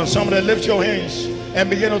 Come on, somebody lift your hands and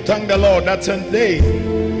begin to thank the Lord. That's today.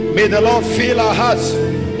 May the Lord fill our hearts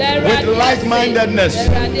with like-mindedness.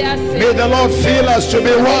 May the Lord fill us to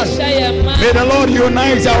be one. May the Lord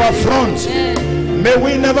unite our fronts. May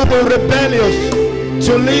we never be rebellious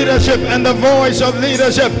to leadership and the voice of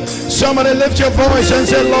leadership. Somebody lift your voice and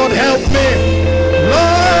say, Lord, help me.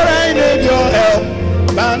 Lord, I need your help.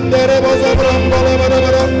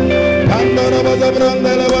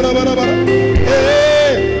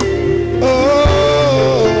 Hey.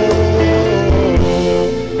 Oh.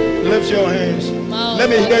 Lift your hands. Let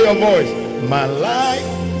me hear your voice. My life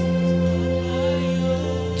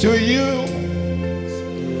to you,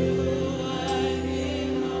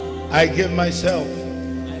 I give myself.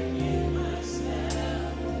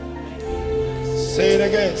 Say it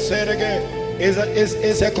again. Say it again.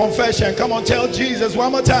 It's a confession. Come on, tell Jesus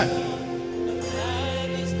one more time.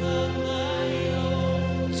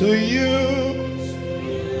 To you,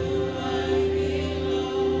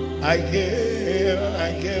 I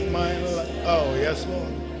give my life. Oh, yes,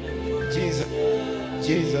 Lord. Jesus.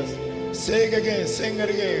 Jesus. Sing again. Sing it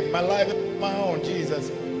again. My life is my own,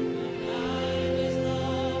 Jesus.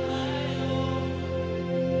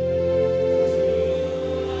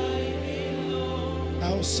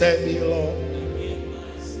 How said me, Lord.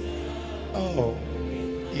 Oh,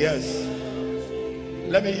 yes.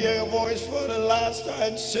 Let me hear your voice for the last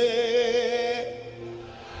time. Say,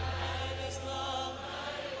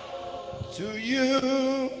 to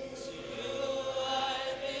you,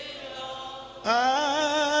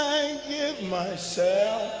 I give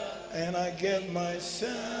myself, and I give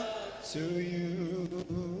myself to you.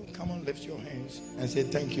 Come on, lift your hands and say,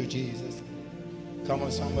 thank you, Jesus. Come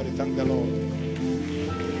on, somebody, thank the Lord.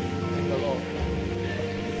 Thank the Lord.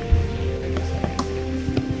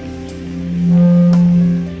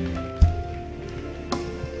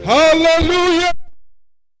 Hallelujah.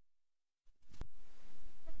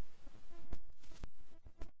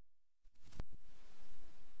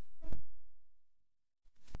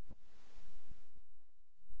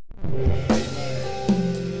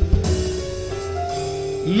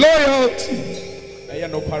 Loyalty,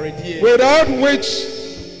 without which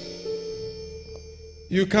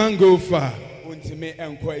you can't go far.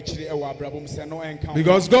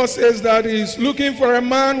 Because God says that He's looking for a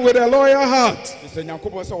man with a loyal heart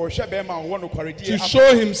to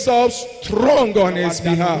show Himself strong on His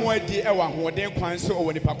behalf.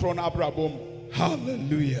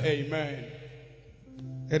 Hallelujah. Amen.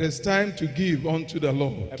 It is time to give unto the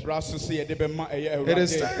Lord. It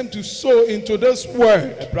is time to sow into this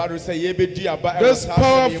word, this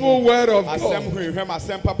powerful word of God.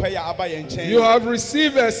 You have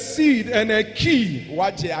received a seed and a key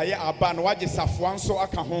that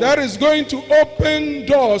is going to open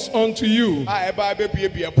doors unto you. Doors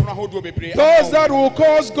that will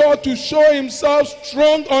cause God to show Himself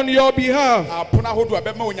strong on your behalf.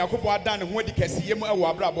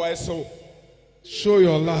 Show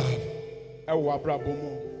your love.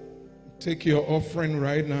 Take your offering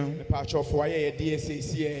right now.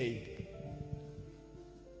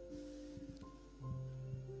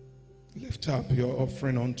 Lift up your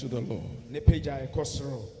offering unto the Lord.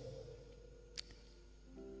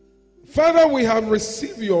 Father, we have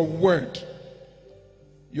received your word.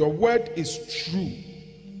 Your word is true,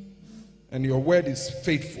 and your word is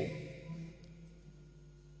faithful.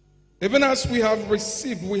 Even as we have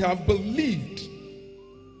received, we have believed.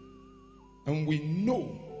 And we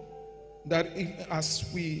know that as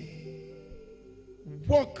we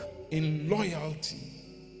walk in loyalty,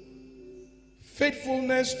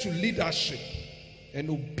 faithfulness to leadership, and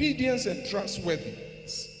obedience and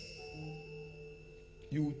trustworthiness,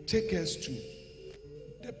 you will take us to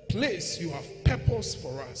the place you have purposed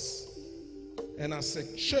for us. And as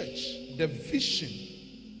a church, the vision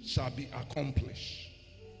shall be accomplished.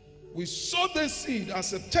 We sow this seed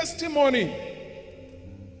as a testimony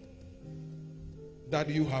that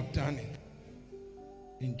you have done it.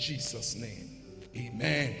 In Jesus' name,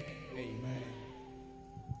 amen. Amen.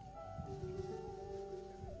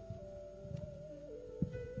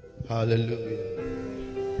 Hallelujah.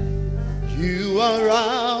 You are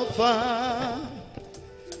Alpha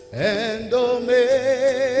and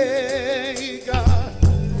Omega.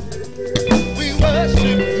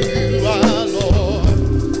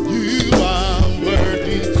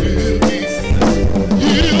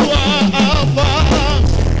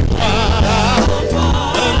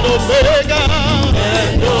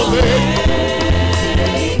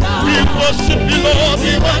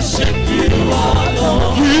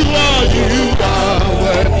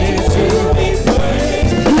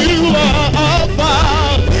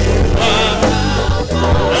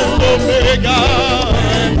 Omega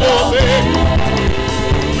and Omega.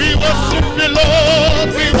 We worship the Lord,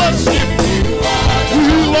 we worship you.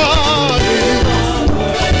 You are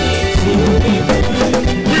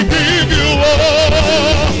we give you all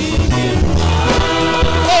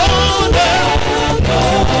that.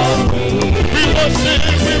 We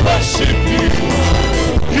worship you.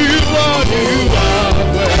 You are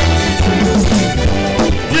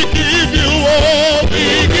we give you all, we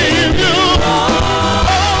give you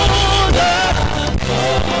all that.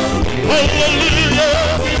 Hallelujah,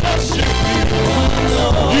 we worship you.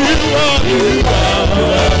 You are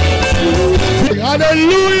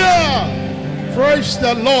hallelujah. Praise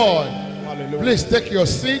the Lord. Hallelujah. Please take your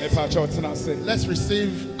seat. Let's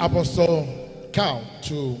receive Apostle Cal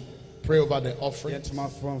to pray over the offering.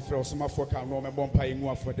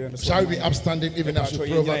 Shall we be upstanding even as we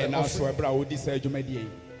pray over the offering?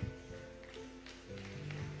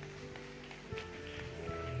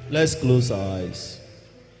 Let's close our eyes.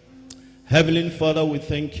 Heavenly Father, we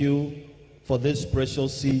thank you for this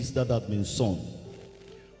precious seeds that have been sown.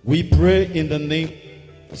 We pray in the name of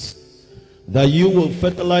Jesus that you will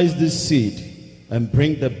fertilize this seed and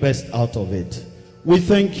bring the best out of it. We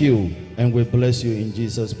thank you and we bless you in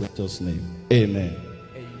Jesus' precious name. Amen.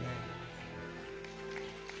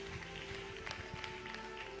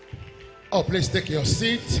 Oh, please take your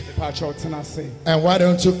seat. And why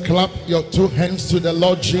don't you clap your two hands to the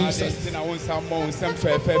Lord Jesus?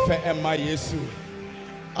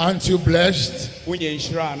 Aren't you blessed?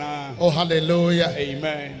 Oh, hallelujah.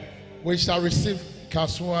 Amen. We shall receive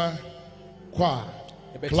Kasua Kwa.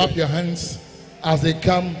 Clap your hands as they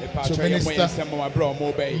come to minister.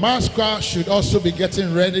 Masqua should also be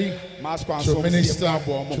getting ready to minister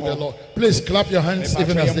to the Lord. Please clap your hands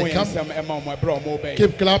even as they come.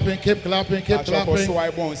 Keep clapping, keep clapping, keep clapping.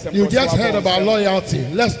 You just heard about loyalty.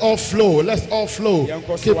 Let's all flow, let's all flow.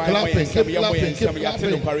 Keep clapping, keep clapping, keep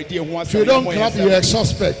clapping. If you don't clap, you're a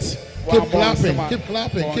suspect. Keep clapping, keep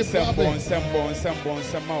clapping, keep clapping.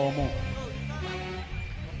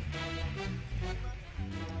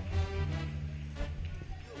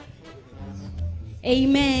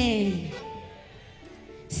 Amen.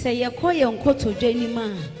 Say ya koye nkoto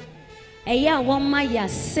dwenima. Eya woma ya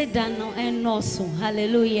seda no enoso.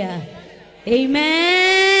 Hallelujah.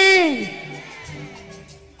 Amen.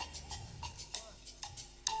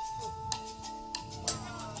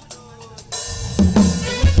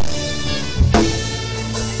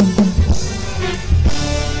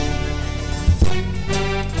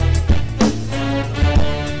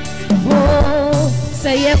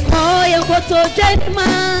 Say ya koye nkoto dwenima.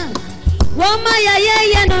 Woma ya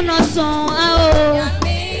ye no no so ao.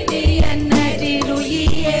 Yamini enedi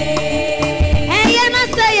luye. Eye na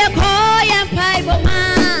say ya koye mpai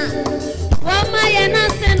boma. Woma ya na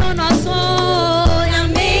se no no so.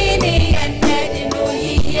 Yamini enedi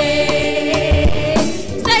luye.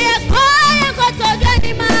 Say ya koye nkoto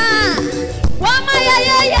dwenima. Woma ya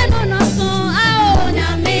ye no no so ao.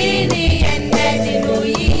 Yamini enedi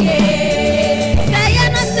luye.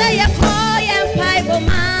 Say ya koye mpai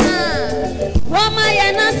boma. Woma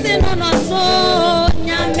ya na se no no so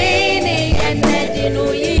nyamene yenedi no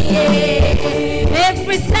yiye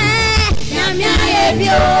every say nyamya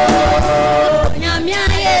ebio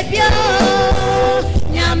nyamene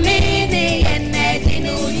yenedi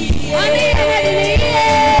no yiye oni yenedi no yiye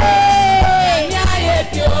nyamya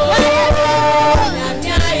ebio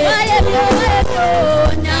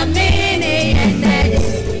nyamene yenedi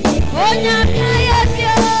oh nyamya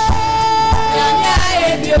ebio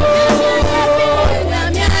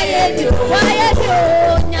why you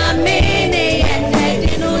nyamene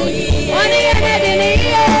yenedi no yiye oni yenedi no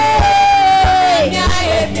yiye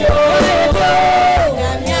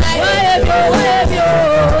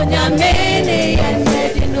nyamene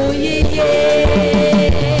yenedi no yiye.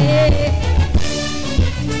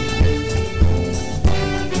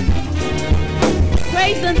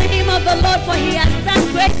 Praise the name of the Lord, for he has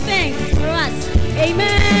done great things for us.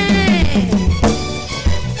 Amen.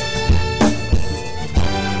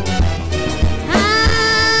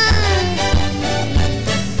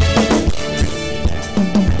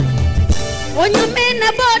 When you mean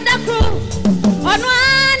about the crew, on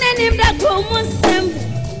one and him the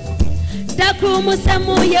crew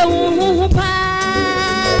musemu ye pa.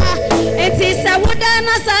 It is a wooden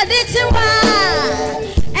as a ditchwa.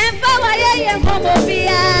 And power ye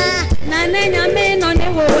homobia. Nanena men on the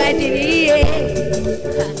wedding.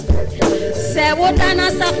 Say wooden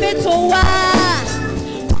as a fitowa.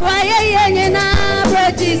 Why ye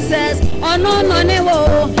na Jesus or no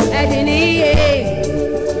newo edini.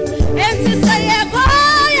 And to say a boy,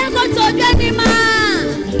 I got to get him.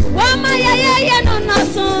 Wama ya no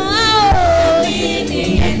so.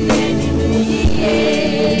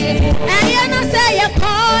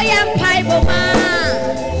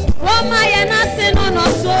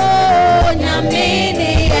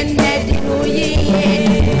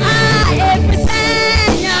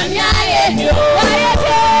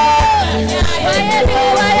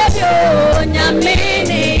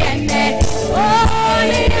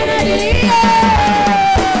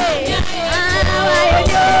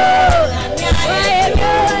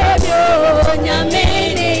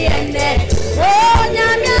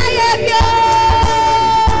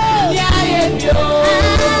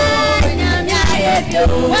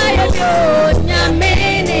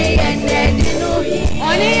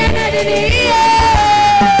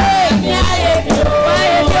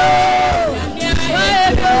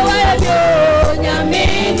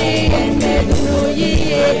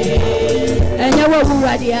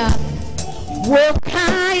 wuradia wo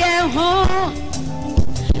kaya ho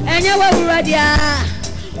enya wa wuradia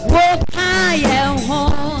wo kaya ho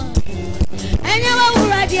enya wa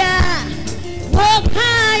wuradia wo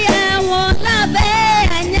kaya wo labe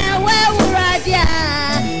enya wa wuradia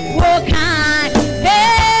wo kaya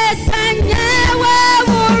esanya wa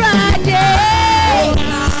wuradia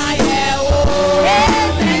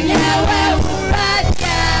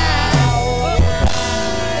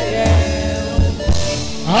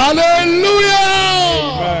Hallelujah.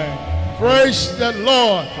 Amen. Praise the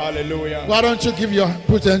Lord. Hallelujah. Why don't you put your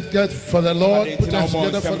hands together for the Lord? Put your hands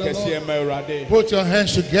together for the Lord. Put your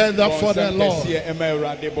hands together for the Lord.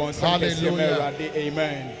 Hallelujah.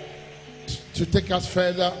 Amen. To take us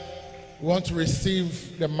further, we want to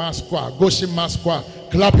receive the mass choir, Goshen mass choir.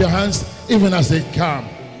 Clap your hands even as they come.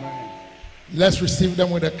 Let's receive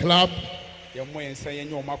them with a clap. Put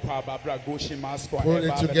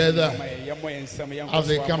it together as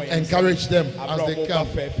they come. Encourage them as they come.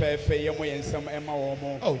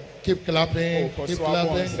 Oh, keep clapping, keep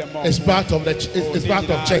clapping. It's part of the it's part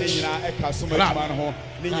of church. Clap.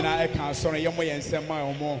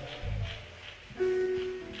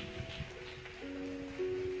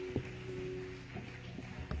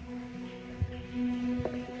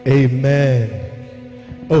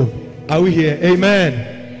 Amen. Oh, are we here?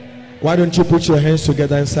 Amen. Why don't you put your hands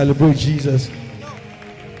together and celebrate Jesus?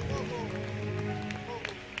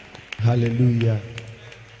 Hallelujah.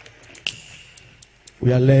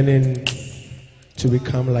 We are learning to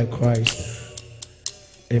become like Christ.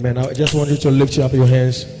 Amen. I just want you to lift up your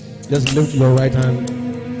hands. Just lift your right hand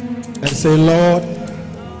and say, Lord,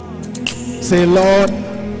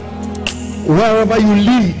 wherever you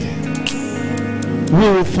lead, we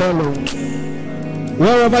will follow.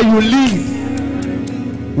 Wherever you lead,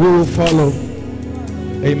 we will follow.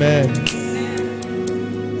 Amen.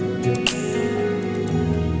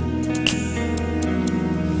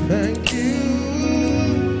 Thank you.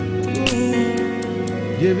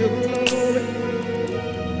 Give you glory.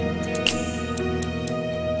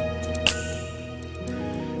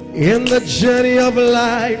 In the journey of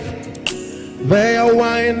life, there are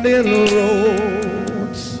winding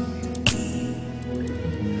roads,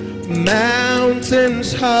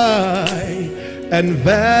 mountains high and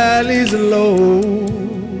valleys low.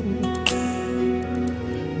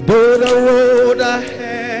 Though the road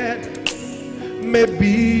ahead may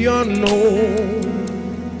be unknown,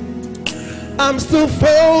 I'm still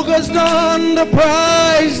focused on the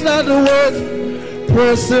prize that's worth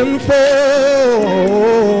pressing for.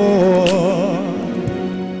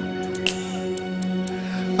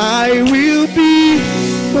 I will be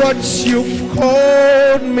what you've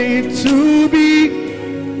called me to be.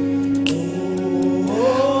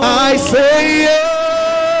 I say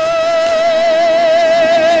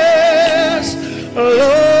yes,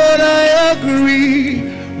 Lord, I agree.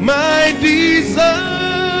 My desire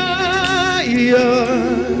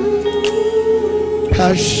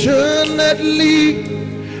passionately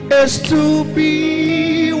is to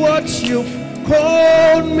be what you've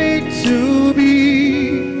called me to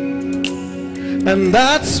be, and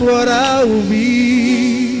that's what I will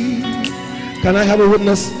be. Can I have a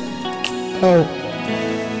witness? Oh.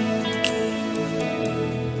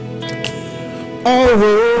 All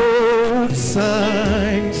road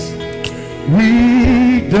signs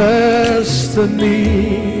lead destiny.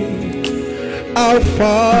 I'll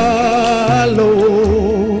follow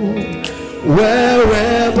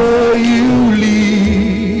wherever you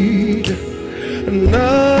lead.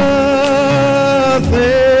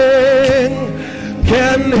 Nothing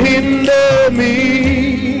can hinder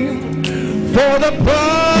me, for the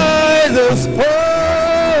prize is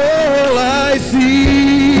all I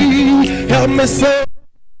see. Help me say,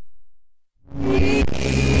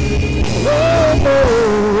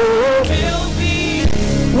 Will be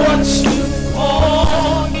what you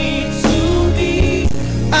call me to be.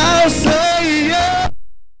 I'll say yeah.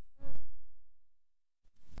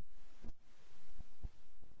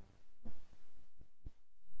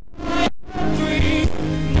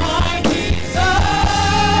 My desire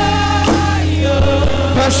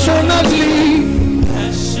Passionately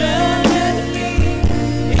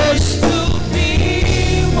is to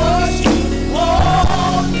be what you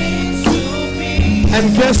call me to be. and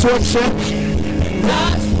guess what, church?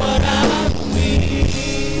 That's what I'll be.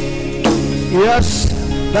 Yes,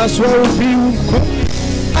 that's what will be.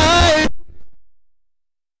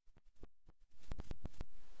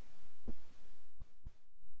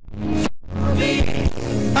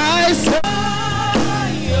 I say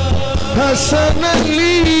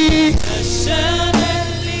passionately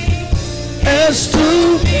is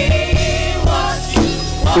to Be what you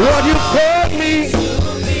what you called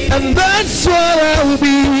me. And that's what I will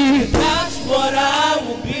be. That's what I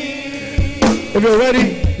will be. If you're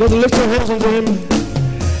ready, just lift your hands unto him.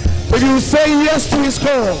 If you say yes to his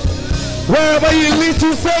call, wherever he leads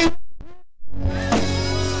you, say.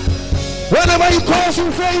 Whenever he calls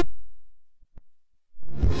you, say.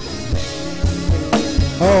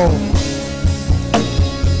 Oh.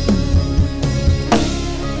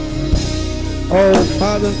 Oh,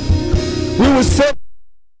 Father, we will say.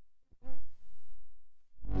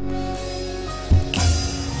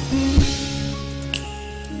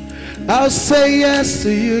 I'll say yes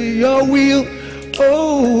to you, your will.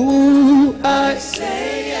 Oh, I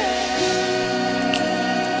say yes.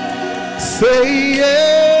 Say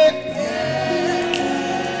yes.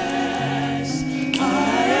 Yes,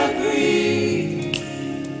 I agree.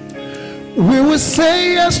 We will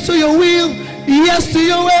say yes to your will, yes to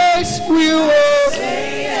your ways. We will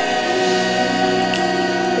Say yes.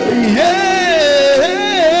 yeah.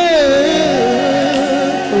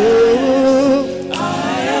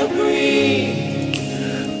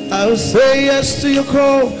 I'll say yes to your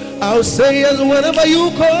call. I'll say yes whenever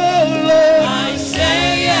you call, Lord. I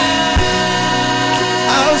say yes.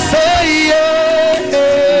 I'll say yes.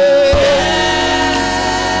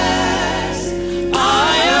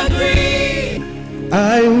 I agree.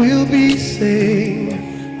 I will be saved.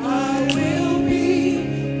 I will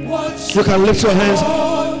be what You can lift your hands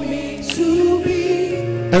want me to be.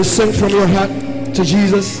 and sing from your heart to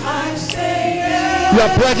Jesus. I say yes. You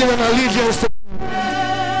are pledging an allegiance to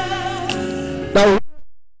now.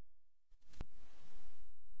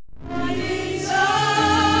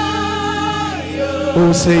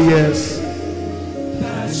 Oh, say yes.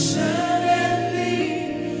 Passionately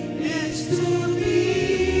is to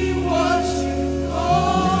be what you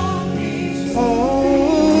call me to.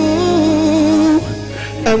 Oh,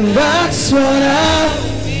 and that's what I.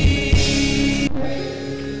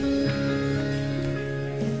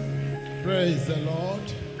 Praise the Lord.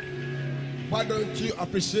 Why don't you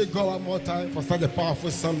appreciate God one more time for such a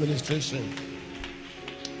powerful sound ministration?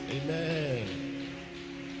 Amen.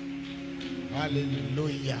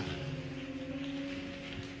 Hallelujah.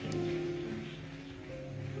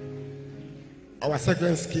 Our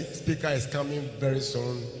second speaker is coming very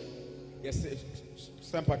soon. Yes,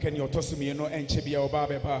 Sampa Kenny Otosumi no Enchebia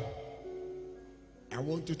Obaba. I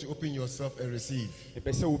want you to open yourself and receive.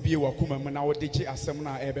 Ebese ubi wakuma mana wodichi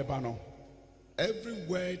asemna ebebano. Every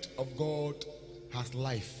word of God has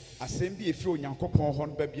life. Asembi efiri onyankopon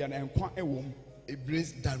hon babia na enkwa ewom. It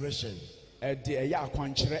brings direction. De eya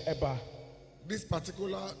akwankyere eba. This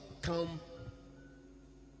particular camp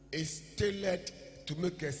is tailored to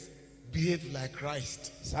make us behave like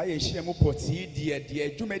Christ. Sa ye hia mu poti de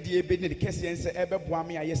adwumadi ebe ne kese ense ebeboa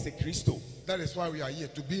me ayese Kristo. That is why we are here,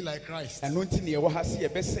 to be like Christ. Eno nti ne ewo ha se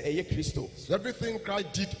ebese eye Kristo. So everything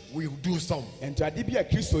Christ did, we will do some. Ento ade bia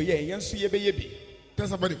Kristo ye yenso ye beye bi. Tell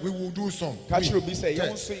somebody, we will do some. Catch you, be say,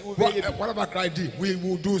 whatever Christ did, we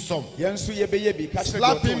will do some.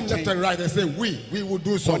 Slap him left and right and say, we will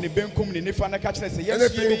do some. Anything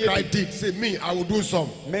Christ did, say, me, I will do some.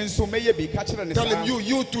 Tell him,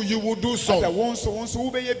 you too, you will do some.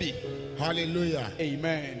 Hallelujah.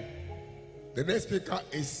 Amen. The next speaker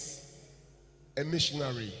is a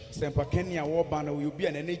missionary. And the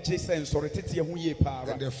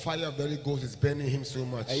fire of the Holy Ghost is burning him so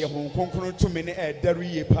much. He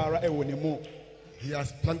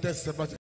has planted several